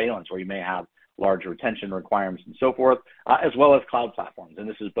surveillance, where you may have large retention requirements and so forth, as well as cloud platforms. And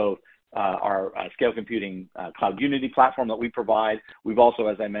this is both our scale computing Cloud Unity platform that we provide. We've also,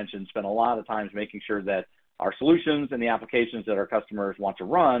 as I mentioned, spent a lot of times making sure that our solutions and the applications that our customers want to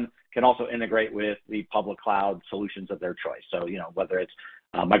run can also integrate with the public cloud solutions of their choice. So, you know, whether it's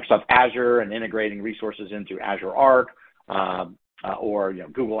Microsoft Azure and integrating resources into Azure Arc, or, you know,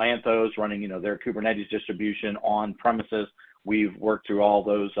 Google Anthos running, you know, their Kubernetes distribution on premises, we've worked through all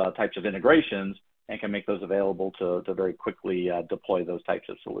those types of integrations and can make those available to very quickly deploy those types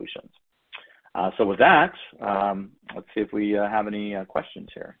of solutions. So with that, let's see if we have any questions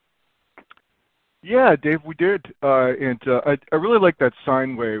here. Yeah, Dave, we did, and I really like that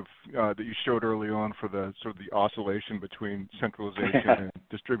sine wave that you showed early on for the sort of the oscillation between centralization and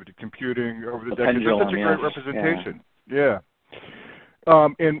distributed computing over the decades. That's such a great representation. Yeah.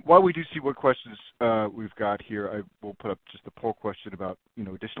 And while we do see what questions we've got here, I will put up just a poll question about, you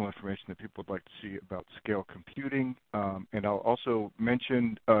know, additional information that people would like to see about scale computing. And I'll also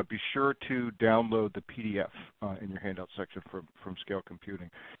mention, be sure to download the PDF in your handout section from scale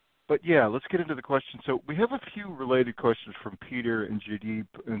computing. But yeah, let's get into the questions. So we have a few related questions from Peter and Jadip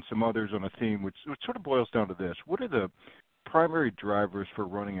and some others on a theme, which sort of boils down to this. What are the primary drivers for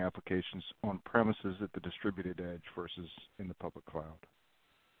running applications on premises at the distributed edge versus in the public cloud?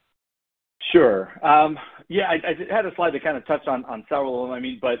 Sure. Yeah, I had a slide that kind of touched on several of them. I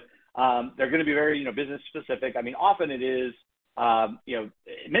mean, but they're going to be very, you know, business specific. I mean, often it is, you know,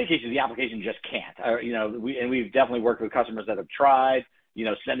 in many cases the application just can't. You know, we've definitely worked with customers that have tried, you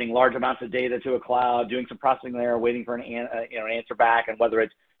know, sending large amounts of data to a cloud, doing some processing there, waiting for an answer back, and whether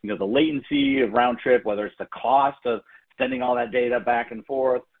it's, you know, the latency of round trip, whether it's the cost of sending all that data back and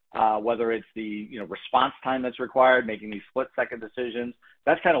forth, whether it's the, you know, response time that's required, making these split-second decisions.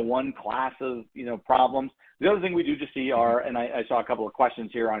 That's kind of one class of, you know, problems. The other thing we do just see are, and I saw a couple of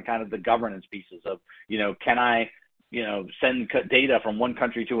questions here on kind of the governance pieces of, you know, can I, you know, send data from one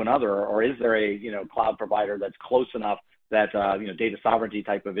country to another, or is there a, you know, cloud provider that's close enough that, you know, data sovereignty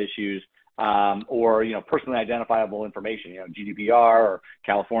type of issues, or, you know, personally identifiable information, you know, GDPR or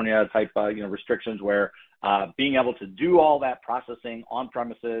California type, you know, restrictions where being able to do all that processing on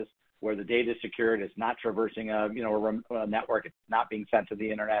premises where the data is secured, it's not traversing a, you know, a network, it's not being sent to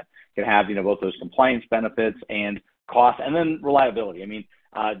the internet, can have, you know, both those compliance benefits and cost, and then reliability. I mean,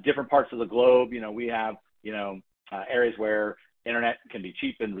 different parts of the globe, you know, we have, you know, areas where internet can be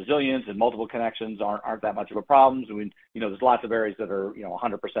cheap and resilient and multiple connections aren't that much of a problem. So we, you know, there's lots of areas that are, you know,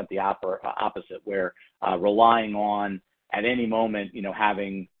 100% the opposite, where relying on at any moment, you know,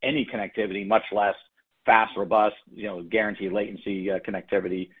 having any connectivity, much less fast, robust, you know, guaranteed latency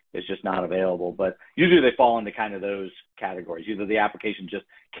connectivity is just not available. But usually they fall into kind of those categories. Either the application just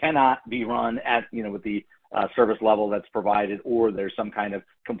cannot be run at, you know, with the service level that's provided, or there's some kind of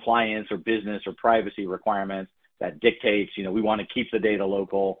compliance or business or privacy requirements that dictates, you know, we want to keep the data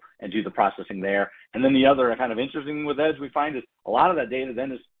local and do the processing there. And then the other kind of interesting thing with Edge we find is a lot of that data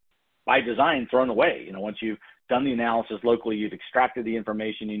then is by design thrown away. You know, once you've done the analysis locally, you've extracted the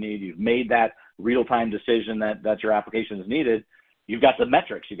information you need, you've made that real-time decision that your application is needed, you've got the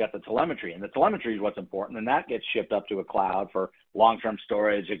metrics, you've got the telemetry, and the telemetry is what's important, and that gets shipped up to a cloud for long-term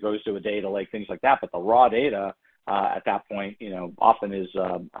storage. It goes to a data lake, things like that. But the raw data at that point, often is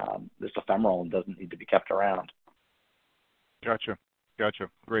just ephemeral and doesn't need to be kept around. Gotcha.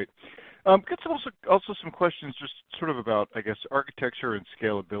 Great. Get also some questions just sort of about, I guess, architecture and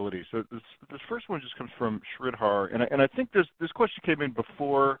scalability. So this first one just comes from Sridhar, and I think this question came in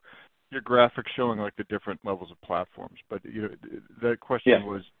before your graphic showing like the different levels of platforms. But that question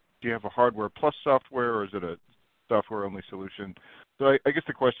was, do you have a hardware plus software, or is it a software only solution? So I guess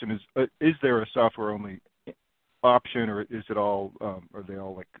the question is there a software only option, or is it all are they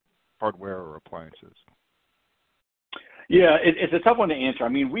all like hardware or appliances? Yeah, it's a tough one to answer. I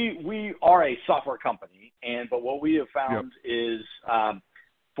mean, we are a software company, but what we have found is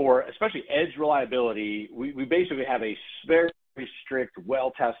for especially edge reliability, we basically have a very strict,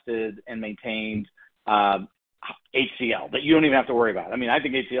 well-tested and maintained HCL that you don't even have to worry about. I mean, I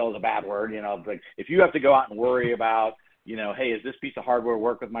think HCL is a bad word. But if you have to go out and worry about, hey, is this piece of hardware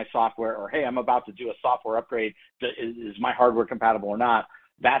work with my software, or hey, I'm about to do a software upgrade, is my hardware compatible or not?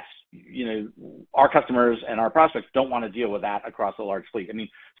 That's, our customers and our prospects don't want to deal with that across a large fleet. I mean,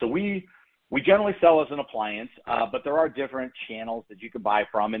 so we generally sell as an appliance, but there are different channels that you can buy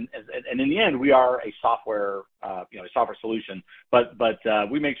from, and in the end, we are a software, a software solution. But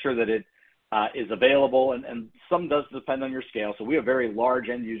we make sure that it is available, and some does depend on your scale. So we have very large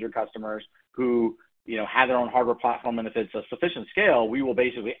end user customers who have their own hardware platform, and if it's a sufficient scale, we will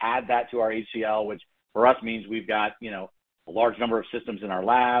basically add that to our HCL, which for us means we've got a large number of systems in our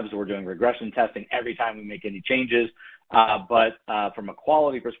labs. We're doing regression testing every time we make any changes. But from a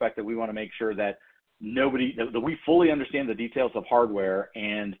quality perspective, we want to make sure that that we fully understand the details of hardware.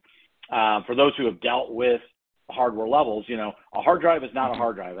 And for those who have dealt with hardware levels, a hard drive is not a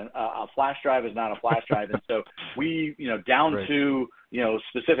hard drive, and a flash drive is not a flash drive. And so we, down to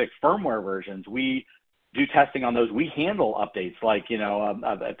specific firmware versions, we do testing on those. We handle updates like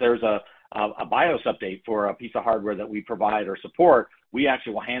if there's a BIOS update for a piece of hardware that we provide or support, we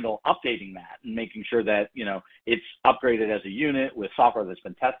actually will handle updating that and making sure that, it's upgraded as a unit with software that's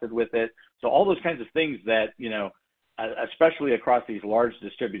been tested with it. So all those kinds of things that, especially across these large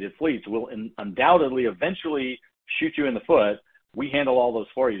distributed fleets, will undoubtedly eventually shoot you in the foot. We handle all those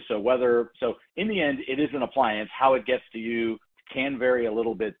for you. So in the end, it is an appliance. How it gets to you can vary a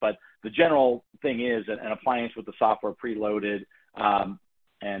little bit, but the general thing is an appliance with the software preloaded.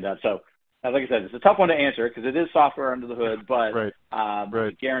 So like I said, it's a tough one to answer because it is software under the hood, but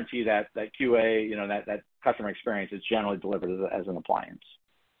I guarantee that QA, that customer experience is generally delivered as an appliance.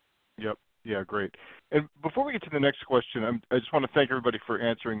 Yep. Yeah, great. And before we get to the next question, I just want to thank everybody for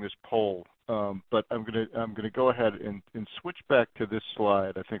answering this poll. But I'm gonna go ahead and switch back to this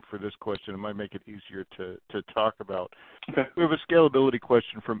slide. I think for this question, it might make it easier to talk about. Okay. We have a scalability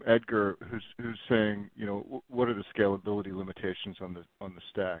question from Edgar, who's saying, what are the scalability limitations on the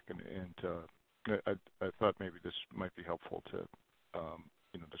stack? And I thought maybe this might be helpful to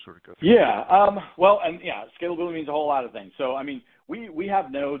to sort of go through. Yeah. Scalability means a whole lot of things. So I mean, we have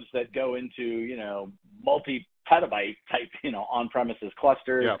nodes that go into multi-petabyte type on-premises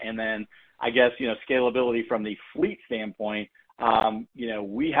clusters, and then I guess scalability from the fleet standpoint.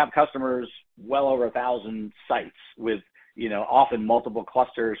 We have customers well over 1,000 sites with often multiple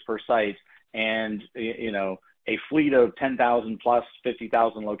clusters per site, and a fleet of 10,000 plus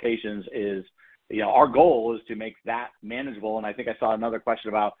 50,000 locations is. Our goal is to make that manageable. And I think I saw another question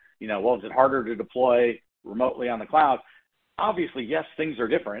about, is it harder to deploy remotely on the cloud? Obviously, yes, things are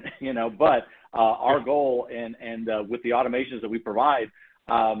different, but our goal and with the automations that we provide,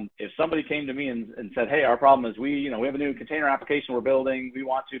 if somebody came to me and said, hey, our problem is we have a new container application we're building. We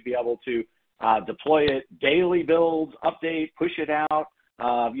want to be able to deploy it, daily builds, update, push it out,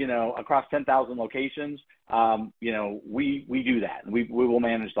 across 10,000 locations. We do that. We will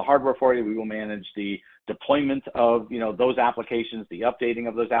manage the hardware for you. We will manage the deployment of, those applications, the updating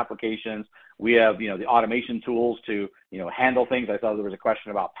of those applications. We have, the automation tools to, handle things. I saw there was a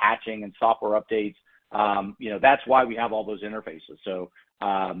question about patching and software updates. That's why we have all those interfaces. So,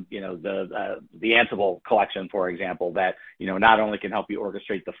 the Ansible collection, for example, that, not only can help you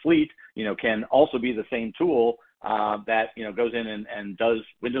orchestrate the fleet, can also be the same tool that goes in and does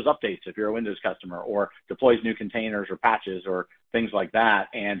Windows updates if you're a Windows customer, or deploys new containers or patches or things like that.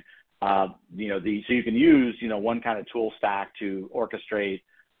 And so you can use one kind of tool stack to orchestrate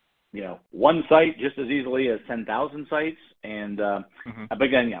one site just as easily as 10,000 sites. And but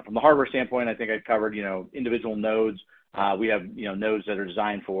again, from the hardware standpoint, I think I covered individual nodes. We have nodes that are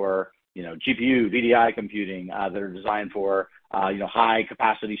designed for GPU, VDI computing, that are designed for high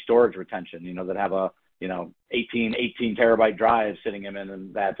capacity storage retention. That have a 18 terabyte drives sitting in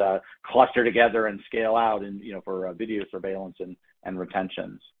them that cluster together and scale out and, for video surveillance and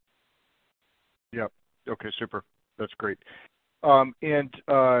retentions. Yep. Okay, super. That's great.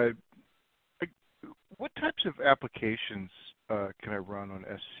 What types of applications can I run on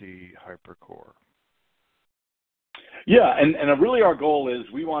SC HyperCore? Yeah, and really our goal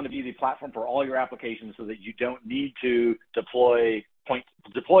is we want to be the platform for all your applications so that you don't need to deploy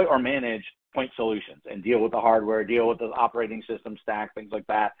or manage point solutions and deal with the hardware, deal with the operating system stack, things like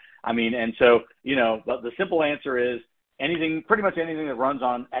that. And so, the simple answer is pretty much anything that runs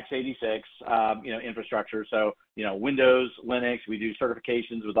on x86, infrastructure. So, Windows, Linux, we do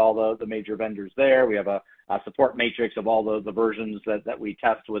certifications with all the major vendors there. We have a support matrix of all the versions that we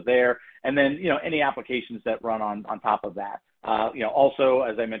test with there. And then, any applications that run on top of that. Also,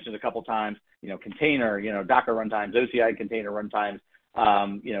 as I mentioned a couple times, container, Docker runtimes, OCI container runtimes,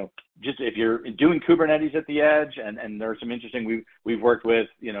 just if you're doing Kubernetes at the edge, and there's some interesting, we've worked with,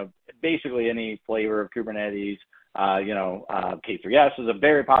 basically any flavor of Kubernetes. K3S is a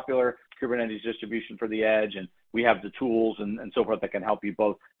very popular Kubernetes distribution for the edge, and we have the tools and so forth that can help you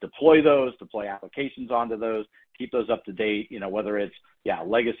both deploy applications onto those, keep those up to date, whether it's,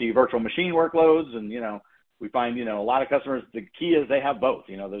 legacy virtual machine workloads. And, we find, a lot of customers, the key is they have both.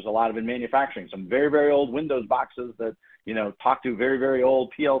 There's a lot of in manufacturing, some very, very old Windows boxes that, talk to very, very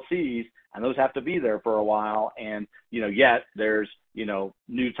old PLCs, and those have to be there for a while. And, yet there's,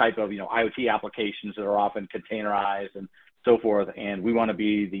 new type of, IoT applications that are often containerized and so forth. And we want to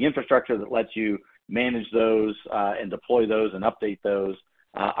be the infrastructure that lets you manage those and deploy those and update those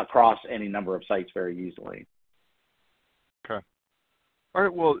across any number of sites very easily. Okay. All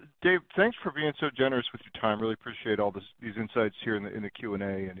right. Well, Dave, thanks for being so generous with your time. Really appreciate all these insights here in the Q&A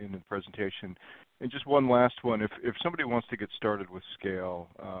and in the presentation. And just one last one. If somebody wants to get started with Scale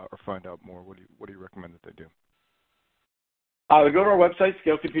or find out more, what do you recommend that they do? Go to our website,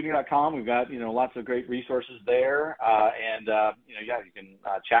 scalecomputing.com. We've got, lots of great resources there. You can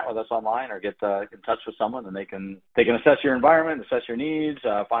chat with us online or get in touch with someone, and they can assess your environment, assess your needs,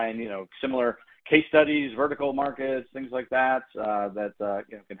 find, similar case studies, vertical markets, things like that,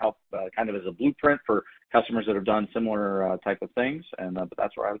 can help kind of as a blueprint for customers that have done similar type of things. And but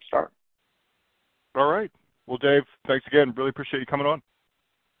that's where I would start. All right. Well, Dave, thanks again. Really appreciate you coming on.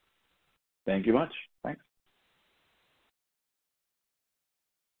 Thank you much. Thanks.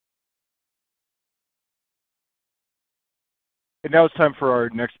 And now it's time for our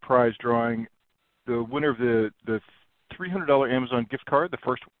next prize drawing. The winner of the $300 Amazon gift card, the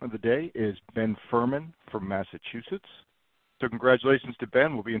first one of the day, is Ben Furman from Massachusetts. So congratulations to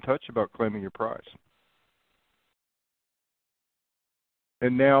Ben. We'll be in touch about claiming your prize.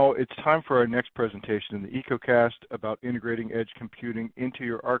 And now it's time for our next presentation in the EcoCast about integrating edge computing into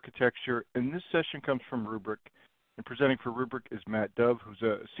your architecture. And this session comes from Rubrik. And presenting for Rubrik is Matt Dove, who's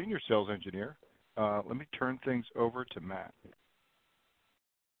a senior sales engineer. Let me turn things over to Matt.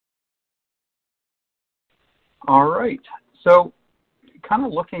 All right. So kind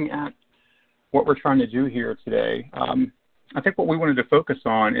of looking at what we're trying to do here today, I think what we wanted to focus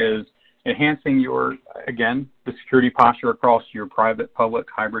on is enhancing the security posture across your private, public,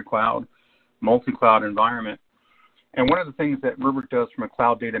 hybrid cloud, multi-cloud environment. And one of the things that Rubrik does from a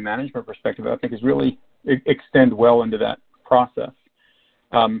cloud data management perspective, I think, is really extend well into that process.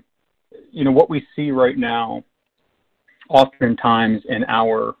 What we see right now, oftentimes in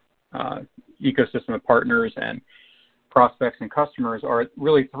our ecosystem of partners and prospects and customers, are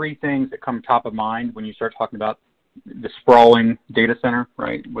really three things that come top of mind when you start talking about the sprawling data center,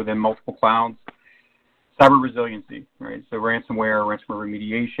 right, within multiple clouds. Cyber resiliency, right? So ransomware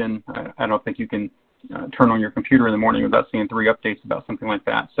remediation. I don't think you can turn on your computer in the morning without seeing 3 updates about something like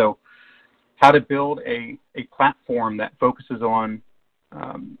that. So how to build a platform that focuses on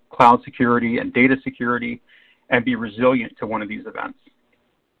cloud security and data security and be resilient to one of these events.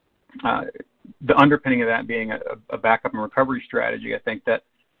 The underpinning of that being a backup and recovery strategy, I think that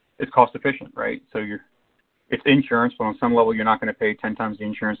is cost efficient, right? So it's insurance, but on some level you're not going to pay 10 times the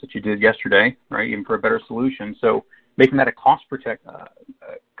insurance that you did yesterday, right? Even for a better solution. So making that a cost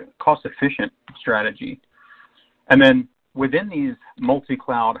efficient strategy. And then within these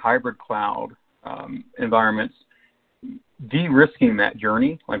multi-cloud, hybrid cloud environments, de-risking that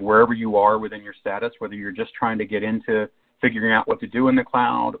journey, like wherever you are within your status, whether you're just trying to get into figuring out what to do in the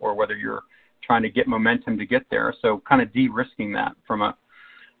cloud or whether you're trying to get momentum to get there. So kind of de-risking that from a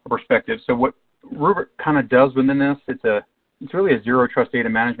perspective. So what Rubrik kind of does within this, it's really a zero trust data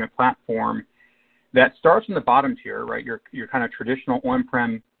management platform that starts in the bottom tier, right? Your kind of traditional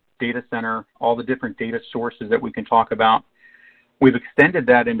on-prem data center, all the different data sources that we can talk about, We've extended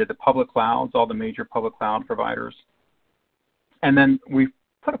that into the public clouds, all the major public cloud providers. And then we've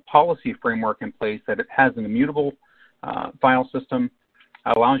put a policy framework in place that it has an immutable file system,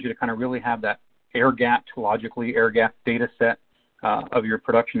 allows you to kind of really have that air-gapped, logically air-gapped data set of your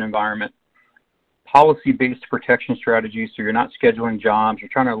production environment. Policy-based protection strategies, so you're not scheduling jobs, you're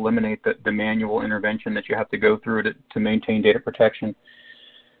trying to eliminate the manual intervention that you have to go through to maintain data protection.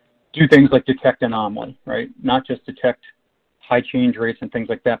 Do things like detect anomaly, right? Not just detect high change rates and things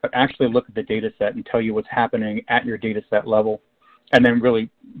like that, but actually look at the data set and tell you what's happening at your data set level, and then really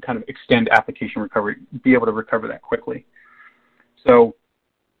kind of extend application recovery, be able to recover that quickly. So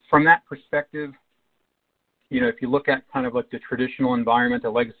from that perspective, if you look at kind of like the traditional environment, the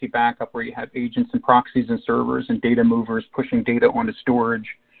legacy backup where you have agents and proxies and servers and data movers pushing data onto storage,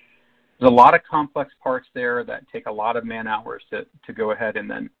 there's a lot of complex parts there that take a lot of man hours to go ahead and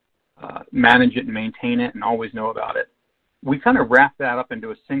then manage it and maintain it and always know about it. We kind of wrap that up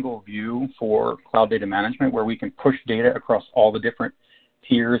into a single view for cloud data management where we can push data across all the different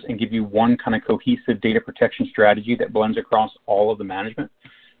tiers and give you one kind of cohesive data protection strategy that blends across all of the management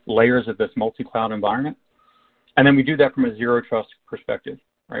layers of this multi-cloud environment. And then we do that from a zero trust perspective,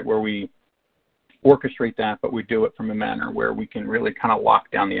 right, where we orchestrate that, but we do it from a manner where we can really kind of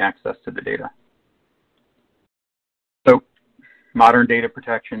lock down the access to the data. So modern data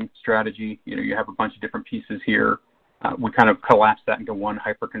protection strategy, you have a bunch of different pieces here. We kind of collapse that into one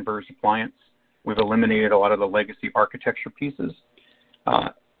hyper-converged appliance. We've eliminated a lot of the legacy architecture pieces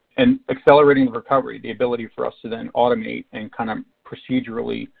and accelerating the recovery, the ability for us to then automate and kind of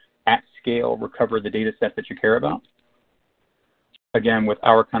procedurally at scale recover the data set that you care about. Again, with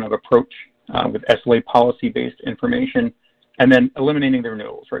our kind of approach with SLA policy-based information, and then eliminating the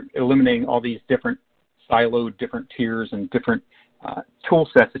renewals, right? Eliminating all these different siloed, different tiers and different tool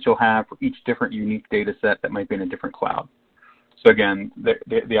sets that you'll have for each different unique data set that might be in a different cloud. So again,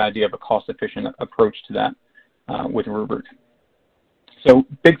 the idea of a cost-efficient approach to that with Rubrik. So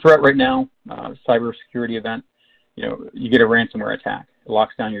big threat right now, cybersecurity event. You get a ransomware attack. It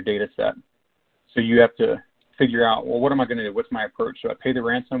locks down your data set. So you have to figure out, well, what am I going to do? What's my approach? So I pay the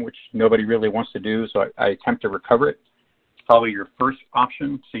ransom, which nobody really wants to do, so I attempt to recover it. It's probably your first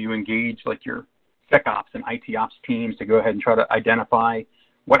option. So you engage like your SecOps and IT ops teams to go ahead and try to identify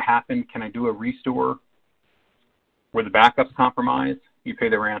what happened. Can I do a restore? Were the backups compromised? You pay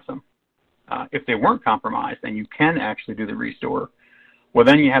the ransom. If they weren't compromised and you can actually do the restore, well,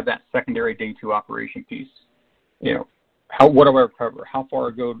 then you have that secondary day two operation piece. What do I recover? How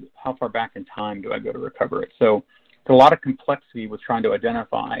far back in time do I go to recover it? So there's a lot of complexity with trying to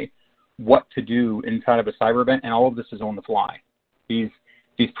identify what to do inside of a cyber event, and all of this is on the fly. These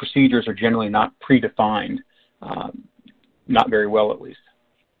procedures are generally not predefined, not very well at least.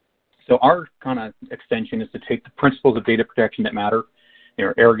 So our kind of extension is to take the principles of data protection that matter,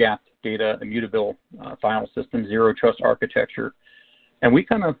 air-gapped data, immutable file system, zero trust architecture, and we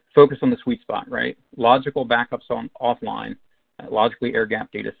kind of focus on the sweet spot, right? Logical backups offline, logically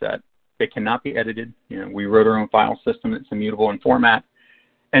air-gapped data set. They cannot be edited. We wrote our own file system that's immutable in format,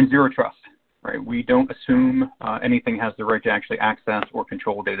 and zero trust, right? We don't assume anything has the right to actually access or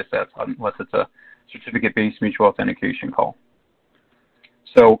control data sets unless it's a certificate-based mutual authentication call.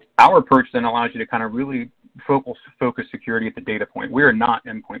 So our approach then allows you to kind of really focus security at the data point. We are not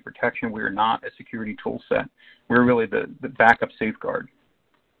endpoint protection. We are not a security tool set. We're really the backup safeguard.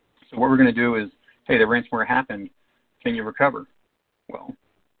 So what we're going to do is, hey, the ransomware happened. Can you recover? Well,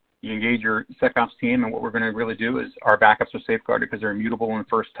 you engage your SecOps team, and what we're going to really do is our backups are safeguarded because they're immutable in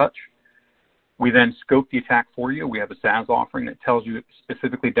first touch. We then scope the attack for you. We have a SaaS offering that tells you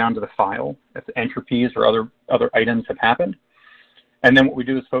specifically down to the file if entropies or other items have happened. And then what we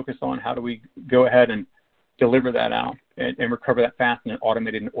do is focus on how do we go ahead and deliver that out and recover that fast in an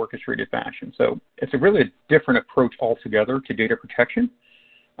automated and orchestrated fashion. So it's really a different approach altogether to data protection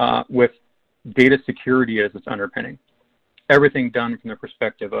with data security as its underpinning. Everything done from the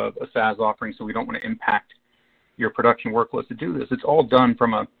perspective of a SaaS offering, so we don't want to impact your production workloads to do this. It's all done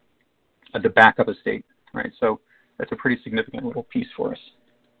from the backup estate, right? So that's a pretty significant little piece for us.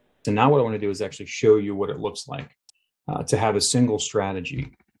 So now what I want to do is actually show you what it looks like to have a single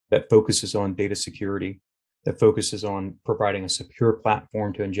strategy that focuses on data security, that focuses on providing a secure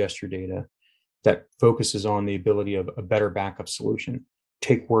platform to ingest your data, that focuses on the ability of a better backup solution,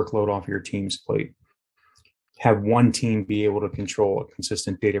 take workload off your team's plate, have one team be able to control a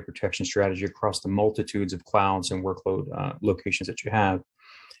consistent data protection strategy across the multitudes of clouds and workload locations that you have,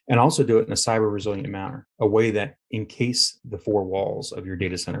 and also do it in a cyber resilient manner, a way that in case the four walls of your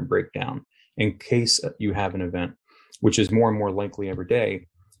data center break down, in case you have an event, which is more and more likely every day,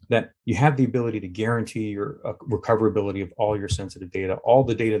 that you have the ability to guarantee your recoverability of all your sensitive data, all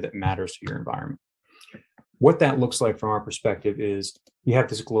the data that matters to your environment. What that looks like from our perspective is you have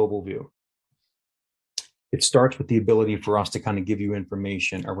this global view. It starts with the ability for us to kind of give you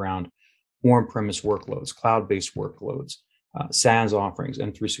information around on-premise workloads, cloud-based workloads, SaaS offerings,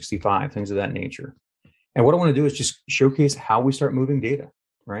 M365, things of that nature. And what I want to do is just showcase how we start moving data,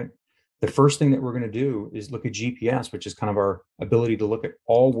 right? The first thing that we're going to do is look at GPS, which is kind of our ability to look at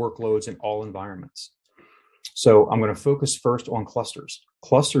all workloads in all environments. So I'm going to focus first on clusters.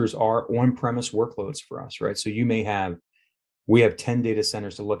 Clusters are on-premise workloads for us, right? So we have 10 data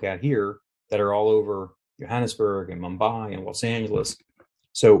centers to look at here that are all over Johannesburg and Mumbai and Los Angeles.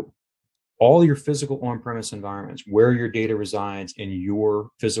 So all your physical on-premise environments, where your data resides in your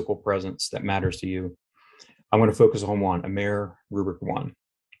physical presence that matters to you, I'm going to focus on one, AMER rubric 1.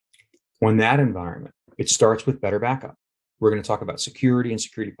 On that environment, it starts with better backup. We're going to talk about security and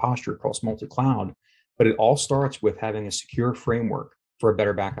security posture across multi-cloud, but it all starts with having a secure framework for a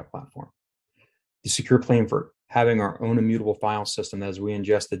better backup platform. The secure plan for having our own immutable file system that as we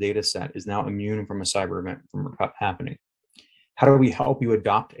ingest the data set is now immune from a cyber event from happening. How do we help you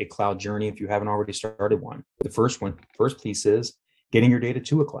adopt a cloud journey if you haven't already started one? The first piece is getting your data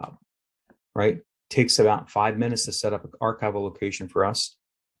to a cloud, right? It takes about 5 minutes to set up an archival location for us.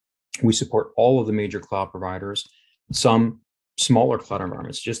 We support all of the major cloud providers. Some smaller cloud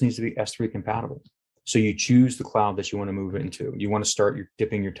environments just needs to be S3 compatible. So you choose the cloud that you want to move into. You want to start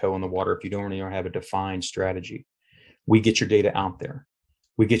dipping your toe in the water if you don't really have a defined strategy. We get your data out there.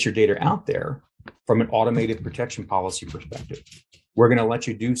 We get your data out there from an automated protection policy perspective. We're going to let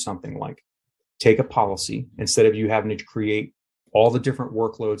you do something like take a policy instead of you having to create all the different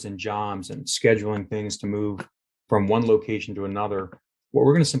workloads and jobs and scheduling things to move from one location to another. What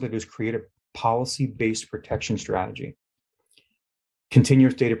we're going to simply do is create a policy-based protection strategy.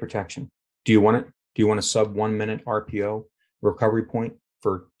 Continuous data protection. Do you want it? Do you want a sub 1 minute RPO recovery point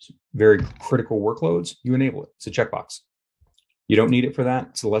for very critical workloads? You enable it. It's a checkbox. You don't need it for that.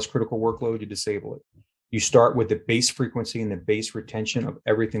 It's a less critical workload. You disable it. You start with the base frequency and the base retention of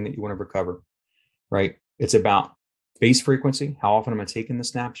everything that you want to recover, right? It's about base frequency. How often am I taking the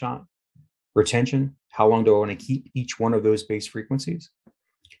snapshot? Retention. How long do I want to keep each one of those base frequencies?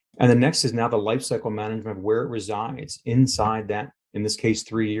 And the next is now the lifecycle management of where it resides inside that, in this case,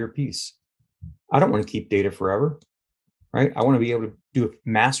 3-year piece. I don't want to keep data forever, right? I want to be able to do a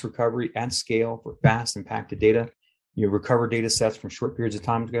mass recovery at scale for fast impacted data. You recover data sets from short periods of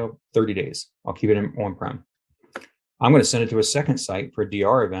time ago, 30 days. I'll keep it on-prem. I'm going to send it to a second site for a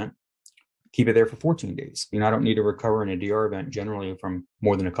DR event, keep it there for 14 days. I don't need to recover in a DR event generally from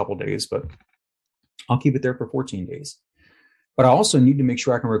more than a couple days, but I'll keep it there for 14 days. But I also need to make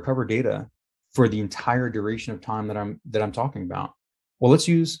sure I can recover data for the entire duration of time that I'm talking about. Well, let's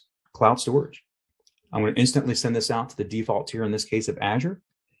use cloud storage. I'm going to instantly send this out to the default tier, in this case of Azure,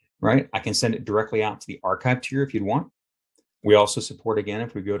 right? I can send it directly out to the archive tier if you'd want. We also support, again,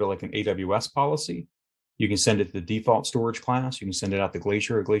 if we go to like an AWS policy, you can send it to the default storage class. You can send it out to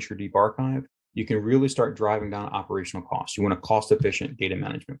Glacier or Glacier Deep Archive. You can really start driving down operational costs. You want a cost-efficient data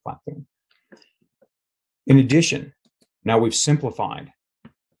management platform. In addition, now we've simplified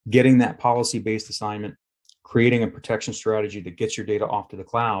getting that policy-based assignment, creating a protection strategy that gets your data off to the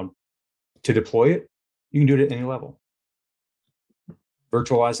cloud. To deploy it, you can do it at any level.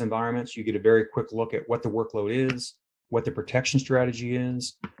 Virtualized environments, you get a very quick look at what the workload is, what the protection strategy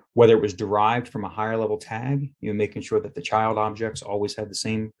is, whether it was derived from a higher level tag, making sure that the child objects always have the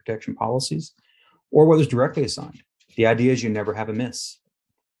same protection policies, or whether it's directly assigned. The idea is you never have a miss.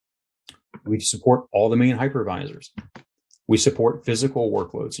 We support all the main hypervisors. We support physical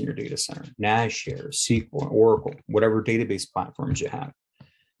workloads in your data center, NAS shares, SQL, Oracle, whatever database platforms you have.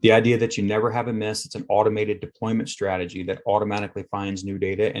 The idea that you never have a miss, it's an automated deployment strategy that automatically finds new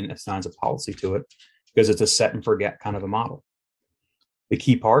data and assigns a policy to it because it's a set and forget kind of a model. The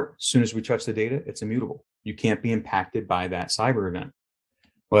key part, as soon as we touch the data, it's immutable. You can't be impacted by that cyber event.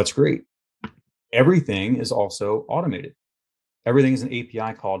 Well, that's great. Everything is also automated. Everything is an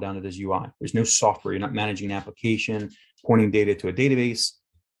API call down to this UI. There's no software. You're not managing an application, pointing data to a database.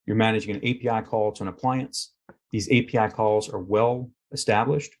 You're managing an API call to an appliance. These API calls are well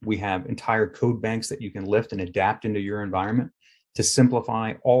established. We have entire code banks that you can lift and adapt into your environment to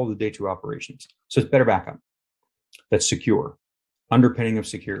simplify all of the day-to operations. So it's better backup. That's secure, underpinning of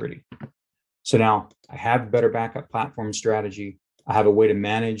security. So now I have a better backup platform strategy. I have a way to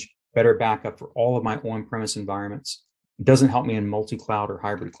manage better backup for all of my on-premise environments. It doesn't help me in multi-cloud or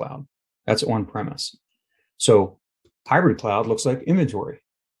hybrid cloud. That's on-premise. So hybrid cloud looks like inventory,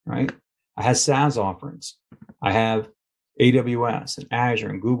 right? I have SaaS offerings. I have AWS and Azure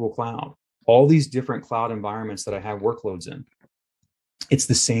and Google Cloud, all these different cloud environments that I have workloads in. It's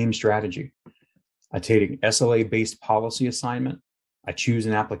the same strategy. I take an SLA-based policy assignment. I choose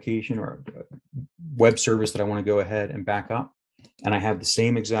an application or a web service that I want to go ahead and back up. And I have the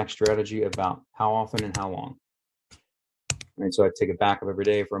same exact strategy about how often and how long. And so I take a backup every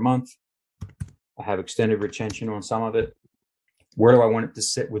day for a month. I have extended retention on some of it. Where do I want it to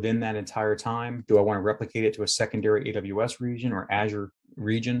sit within that entire time? Do I want to replicate it to a secondary AWS region or Azure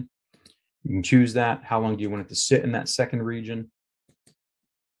region? You can choose that. How long do you want it to sit in that second region?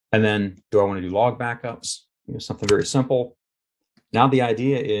 And then do I want to do log backups? Something very simple. Now the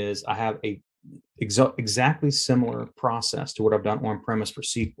idea is I have a exactly similar process to what I've done on-premise for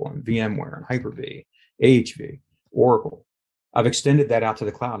SQL and VMware and Hyper-V, AHV, Oracle. I've extended that out to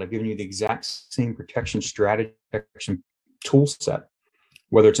the cloud. I've given you the exact same protection strategy, protection tool set,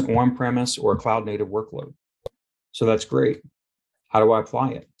 whether it's an on-premise or a cloud-native workload. So that's great. How do I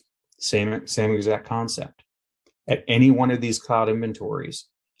apply it? Same exact concept. At any one of these cloud inventories,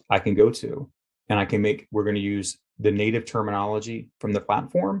 I can go to, and I can we're going to use the native terminology from the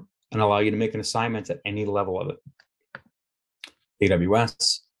platform and allow you to make an assignment at any level of it.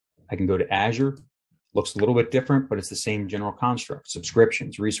 AWS, I can go to Azure. Looks a little bit different, but it's the same general construct: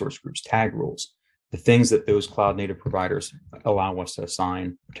 subscriptions, resource groups, tag rules, the things that those cloud native providers allow us to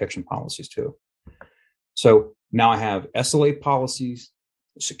assign protection policies to. So now I have SLA policies,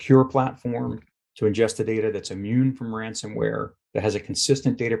 a secure platform to ingest the data that's immune from ransomware, that has a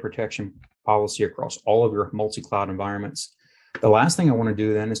consistent data protection policy across all of your multi-cloud environments. The last thing I want to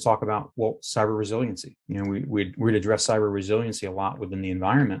do then is talk about, well, cyber resiliency. We'd address cyber resiliency a lot within the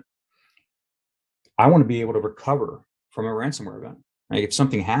environment. I want to be able to recover from a ransomware event. Like if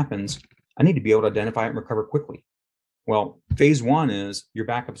something happens, I need to be able to identify it and recover quickly. Well, phase one is your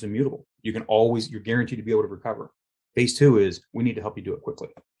backup's immutable. You're guaranteed to be able to recover. Phase two is we need to help you do it quickly.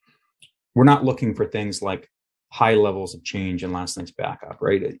 We're not looking for things like high levels of change in last night's backup,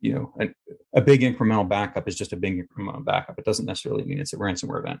 right? A big incremental backup is just a big incremental backup. It doesn't necessarily mean it's a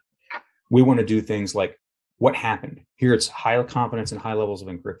ransomware event. We want to do things like what happened. Here it's high confidence and high levels of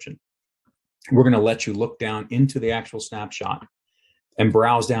encryption. We're going to let you look down into the actual snapshot and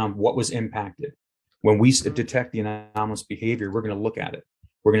browse down what was impacted. When we detect the anomalous behavior, we're going to look at it.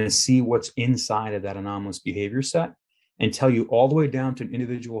 We're going to see what's inside of that anomalous behavior set and tell you all the way down to an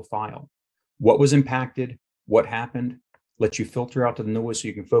individual file. What was impacted, what happened, let you filter out to the noise so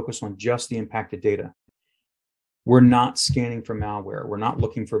you can focus on just the impacted data. We're not scanning for malware. We're not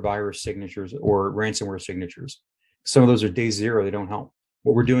looking for virus signatures or ransomware signatures. Some of those are day zero, they don't help.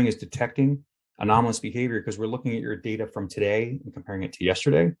 What we're doing is detecting anomalous behavior because we're looking at your data from today and comparing it to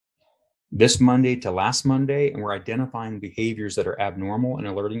yesterday, this Monday to last Monday, and we're identifying behaviors that are abnormal and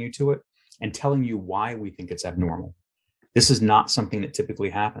alerting you to it and telling you why we think it's abnormal. This is not something that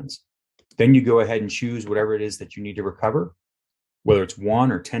typically happens. Then you go ahead and choose whatever it is that you need to recover, whether it's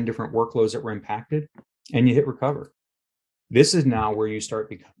 1 or 10 different workloads that were impacted, and you hit recover. This is now where you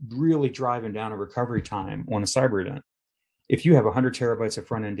start really driving down a recovery time on a cyber event. If you have 100 terabytes of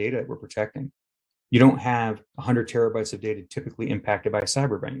front-end data that we're protecting, you don't have 100 terabytes of data typically impacted by a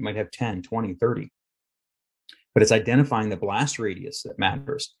cyber event. You might have 10, 20, 30. But it's identifying the blast radius that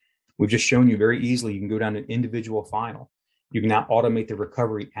matters. We've just shown you very easily, you can go down to an individual file. You can now automate the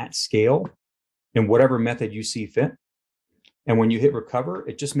recovery at scale in whatever method you see fit. And when you hit recover,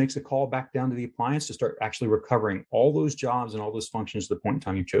 it just makes a call back down to the appliance to start actually recovering all those jobs and all those functions to the point in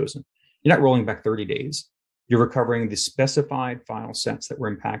time you've chosen. You're not rolling back 30 days. You're recovering the specified file sets that were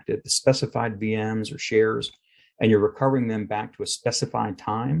impacted, the specified VMs or shares, and you're recovering them back to a specified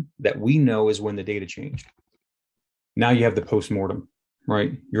time that we know is when the data changed. Now you have the postmortem,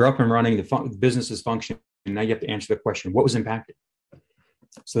 right? You're up and running, the business is functioning, and now you have to answer the question, what was impacted?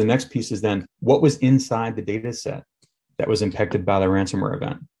 So the next piece is then, what was inside the data set that was impacted by the ransomware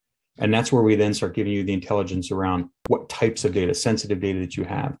event? And that's where we then start giving you the intelligence around what types of data, sensitive data that you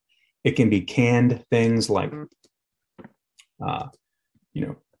have. It can be canned things like,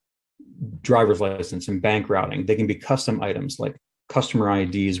 driver's license and bank routing. They can be custom items like customer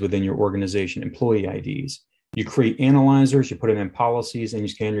IDs within your organization, employee IDs. You create analyzers, you put them in policies, and you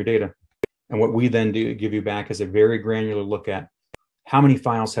scan your data. And what we then do give you back is a very granular look at how many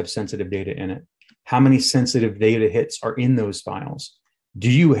files have sensitive data in it, how many sensitive data hits are in those files.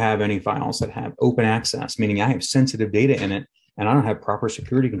 Do you have any files that have open access, meaning I have sensitive data in it and I don't have proper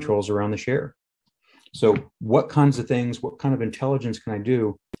security controls around the share? So what kinds of things, what kind of intelligence can I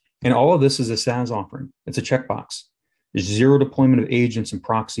do? And all of this is a SaaS offering. It's a checkbox. There's zero deployment of agents and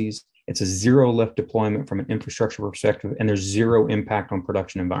proxies. It's a zero lift deployment from an infrastructure perspective, and there's zero impact on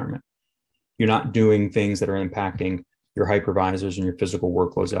production environment. You're not doing things that are impacting your hypervisors and your physical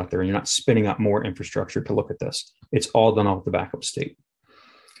workloads out there, and you're not spinning up more infrastructure to look at this. It's all done off the backup state.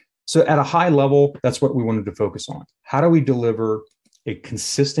 So at a high level, that's what we wanted to focus on. How do we deliver a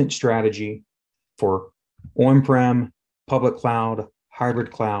consistent strategy for on-prem, public cloud,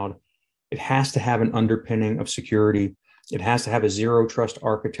 hybrid cloud? It has to have an underpinning of security. It has to have a zero trust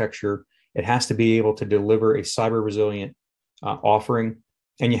architecture. It has to be able to deliver a cyber resilient offering,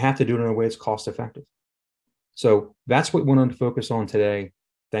 and you have to do it in a way that's cost effective. So that's what we wanted to focus on today.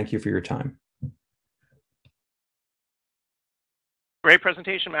 Thank you for your time. Great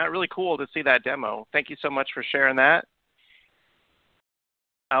presentation, Matt. Really cool to see that demo. Thank you so much for sharing that.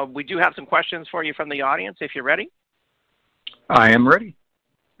 We do have some questions for you from the audience if you're ready. I am ready.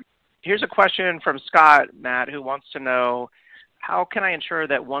 Here's a question from Scott, Matt, who wants to know, how can I ensure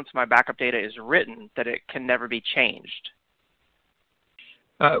that once my backup data is written, that it can never be changed?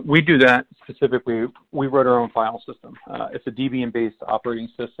 We do that specifically. We wrote our own file system. It's a Debian-based operating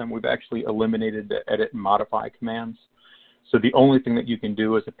system. We've actually eliminated the edit and modify commands. So the only thing that you can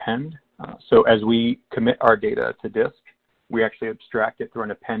do is append. So as we commit our data to disk, we actually abstract it through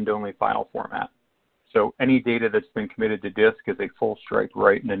an append-only file format. So any data that's been committed to disk is a full strike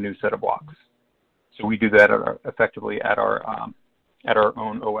write in a new set of blocks. So we do that effectively at our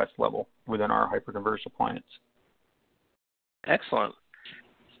own OS level within our hyperconverged appliance. Excellent.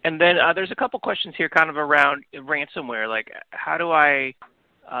 And then there's a couple questions here kind of around ransomware. Like, how do I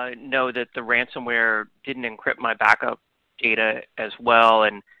know that the ransomware didn't encrypt my backup data as well?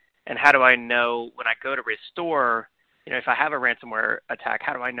 And how do I know when I go to restore, if I have a ransomware attack,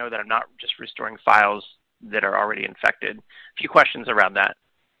 how do I know that I'm not just restoring files that are already infected? A few questions around that.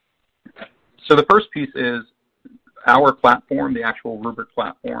 So the first piece is our platform, the actual Rubrik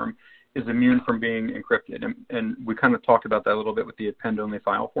platform, is immune from being encrypted. And we kind of talked about that a little bit with the append-only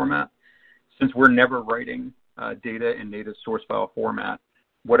file format. Since we're never writing data in native source file format,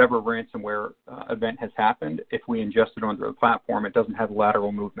 whatever ransomware event has happened, if we ingest it onto the platform, it doesn't have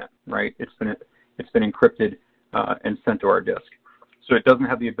lateral movement, right? It's been encrypted and sent to our disk. So it doesn't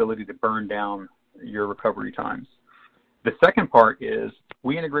have the ability to burn down your recovery times. The second part is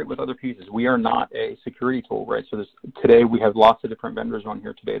we integrate with other pieces. We are not a security tool, right? So today we have lots of different vendors on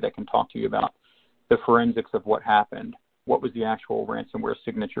here today that can talk to you about the forensics of what happened, what was the actual ransomware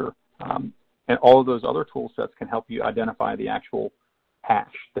signature, and all of those other tool sets can help you identify the actual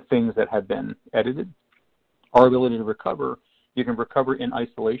hash, the things that have been edited. Our ability to recover, you can recover in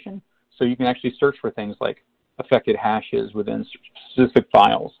isolation, so you can actually search for things like affected hashes within specific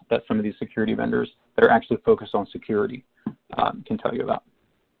files that some of these security vendors that are actually focused on security can tell you about.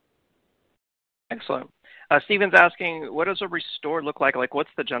 Excellent. Steven's asking, what does a restore look like? Like, what's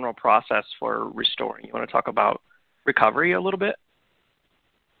the general process for restoring? You want to talk about recovery a little bit?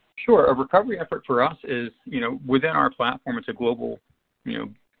 Sure. A recovery effort for us is, within our platform, it's a global,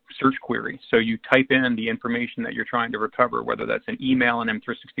 search query. So you type in the information that you're trying to recover, whether that's an email in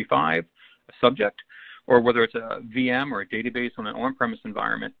M365, a subject, or whether it's a VM or a database on an on-premise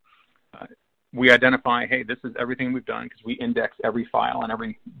environment. We identify, hey, this is everything we've done because we index every file and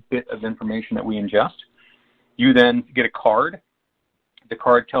every bit of information that we ingest. You then get a card. The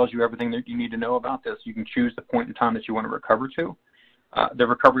card tells you everything that you need to know about this. You can choose the point in time that you want to recover to. The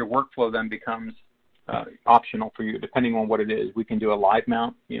recovery workflow then becomes optional for you, depending on what it is. We can do a live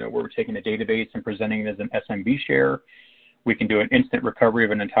mount, where we're taking a database and presenting it as an SMB share. We can do an instant recovery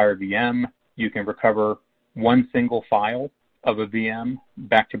of an entire VM. You can recover one single file of a VM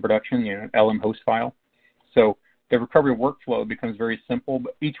back to production, an LM host file. So the recovery workflow becomes very simple,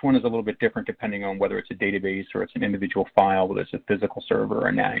 but each one is a little bit different depending on whether it's a database or it's an individual file, whether it's a physical server or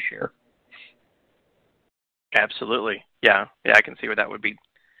a NAS share. Absolutely. Yeah, I can see where that would be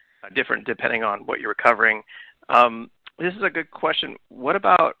different depending on what you're recovering. This is a good question. What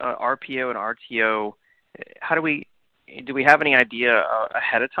about RPO and RTO? Do we have any idea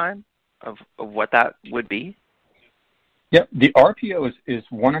ahead of time of what that would be? Yep, the RPO is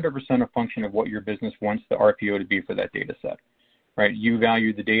 100% a function of what your business wants the RPO to be for that data set, right? You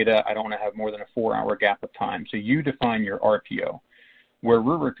value the data. I don't want to have more than a 4-hour gap of time. So you define your RPO. Where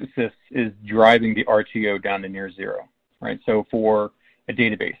Rubrik assists is driving the RTO down to near zero, right? So for a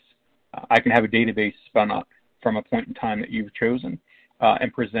database, I can have a database spun up from a point in time that you've chosen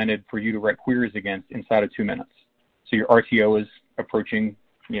and presented for you to write queries against inside of 2 minutes. So your RTO is approaching,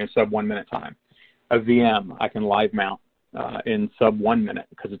 sub 1 minute time. A VM, I can live mount in sub 1 minute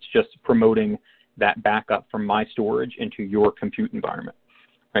because it's just promoting that backup from my storage into your compute environment,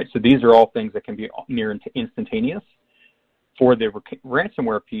 right? So these are all things that can be near instantaneous. For the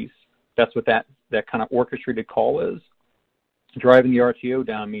ransomware piece, that's what that kind of orchestrated call is. Driving the RTO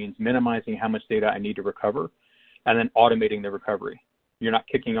down means minimizing how much data I need to recover and then automating the recovery. You're not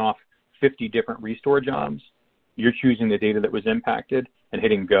kicking off 50 different restore jobs. You're choosing the data that was impacted and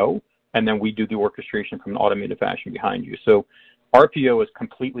hitting go, and then we do the orchestration from an automated fashion behind you. So RPO is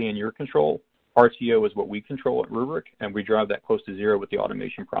completely in your control. RTO is what we control at Rubrik, and we drive that close to zero with the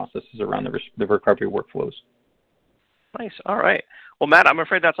automation processes around the recovery workflows. Nice. All right. Well, Matt, I'm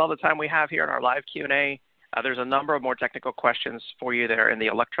afraid that's all the time we have here in our live Q&A. There's a number of more technical questions for you there in the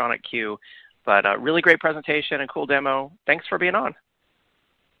electronic queue, but really great presentation and cool demo. Thanks for being on.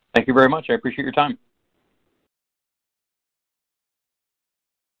 Thank you very much. I appreciate your time.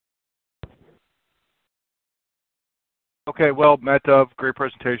 Okay, well, Matt Dove, great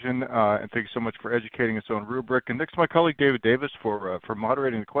presentation, and thank you so much for educating us on Rubrik. And next to my colleague David Davis for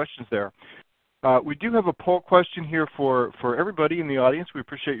moderating the questions there. We do have a poll question here for everybody in the audience. We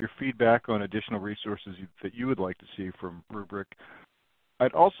appreciate your feedback on additional resources that you would like to see from Rubrik.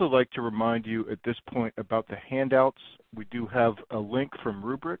 I'd also like to remind you at this point about the handouts. We do have a link from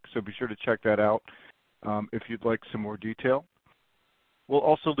Rubrik, so be sure to check that out if you'd like some more detail. We'll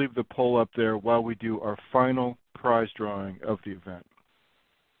also leave the poll up there while we do our final prize drawing of the event.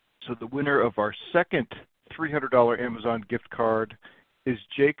 So the winner of our second $300 Amazon gift card is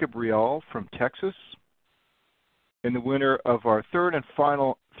Jacob Rial from Texas. And the winner of our third and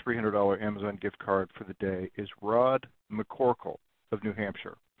final $300 Amazon gift card for the day is Rod McCorkle of New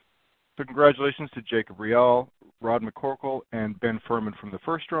Hampshire. So congratulations to Jacob Rial, Rod McCorkle, and Ben Furman from the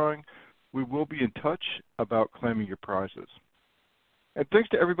first drawing. We will be in touch about claiming your prizes. And thanks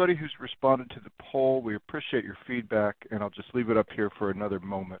to everybody who's responded to the poll. We appreciate your feedback, and I'll just leave it up here for another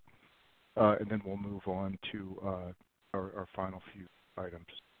moment, and then we'll move on to our final few items.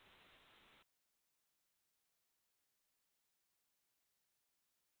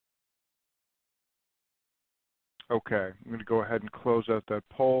 Okay, I'm going to go ahead and close out that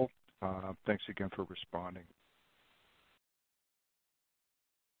poll. Thanks again for responding.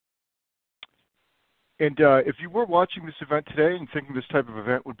 And if you were watching this event today and thinking this type of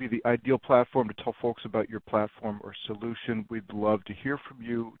event would be the ideal platform to tell folks about your platform or solution, we'd love to hear from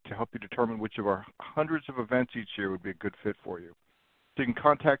you to help you determine which of our hundreds of events each year would be a good fit for you. So you can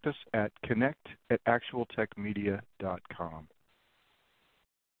contact us at connect@actualtechmedia.com.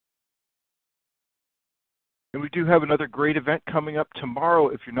 And we do have another great event coming up tomorrow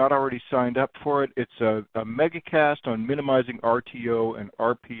if you're not already signed up for it. It's a megacast on minimizing RTO and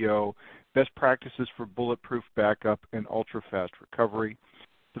RPO, best practices for bulletproof backup and ultra-fast recovery.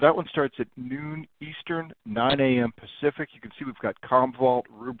 So that one starts at noon Eastern, 9 a.m. Pacific. You can see we've got Commvault,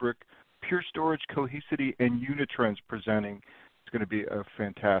 Rubrik, Pure Storage, Cohesity, and Unitrends presenting. It's going to be a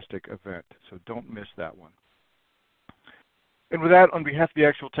fantastic event, so don't miss that one. And with that, on behalf of the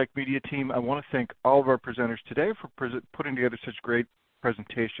Actual Tech Media team, I want to thank all of our presenters today for putting together such great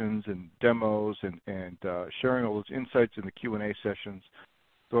presentations and demos and sharing all those insights in the Q&A sessions.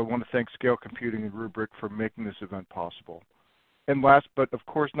 So I want to thank Scale Computing and Rubrik for making this event possible. And last but of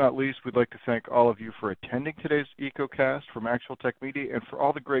course not least, we'd like to thank all of you for attending today's EcoCast from Actual Tech Media and for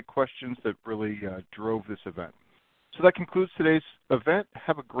all the great questions that really drove this event. So that concludes today's event.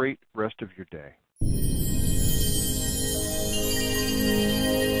 Have a great rest of your day.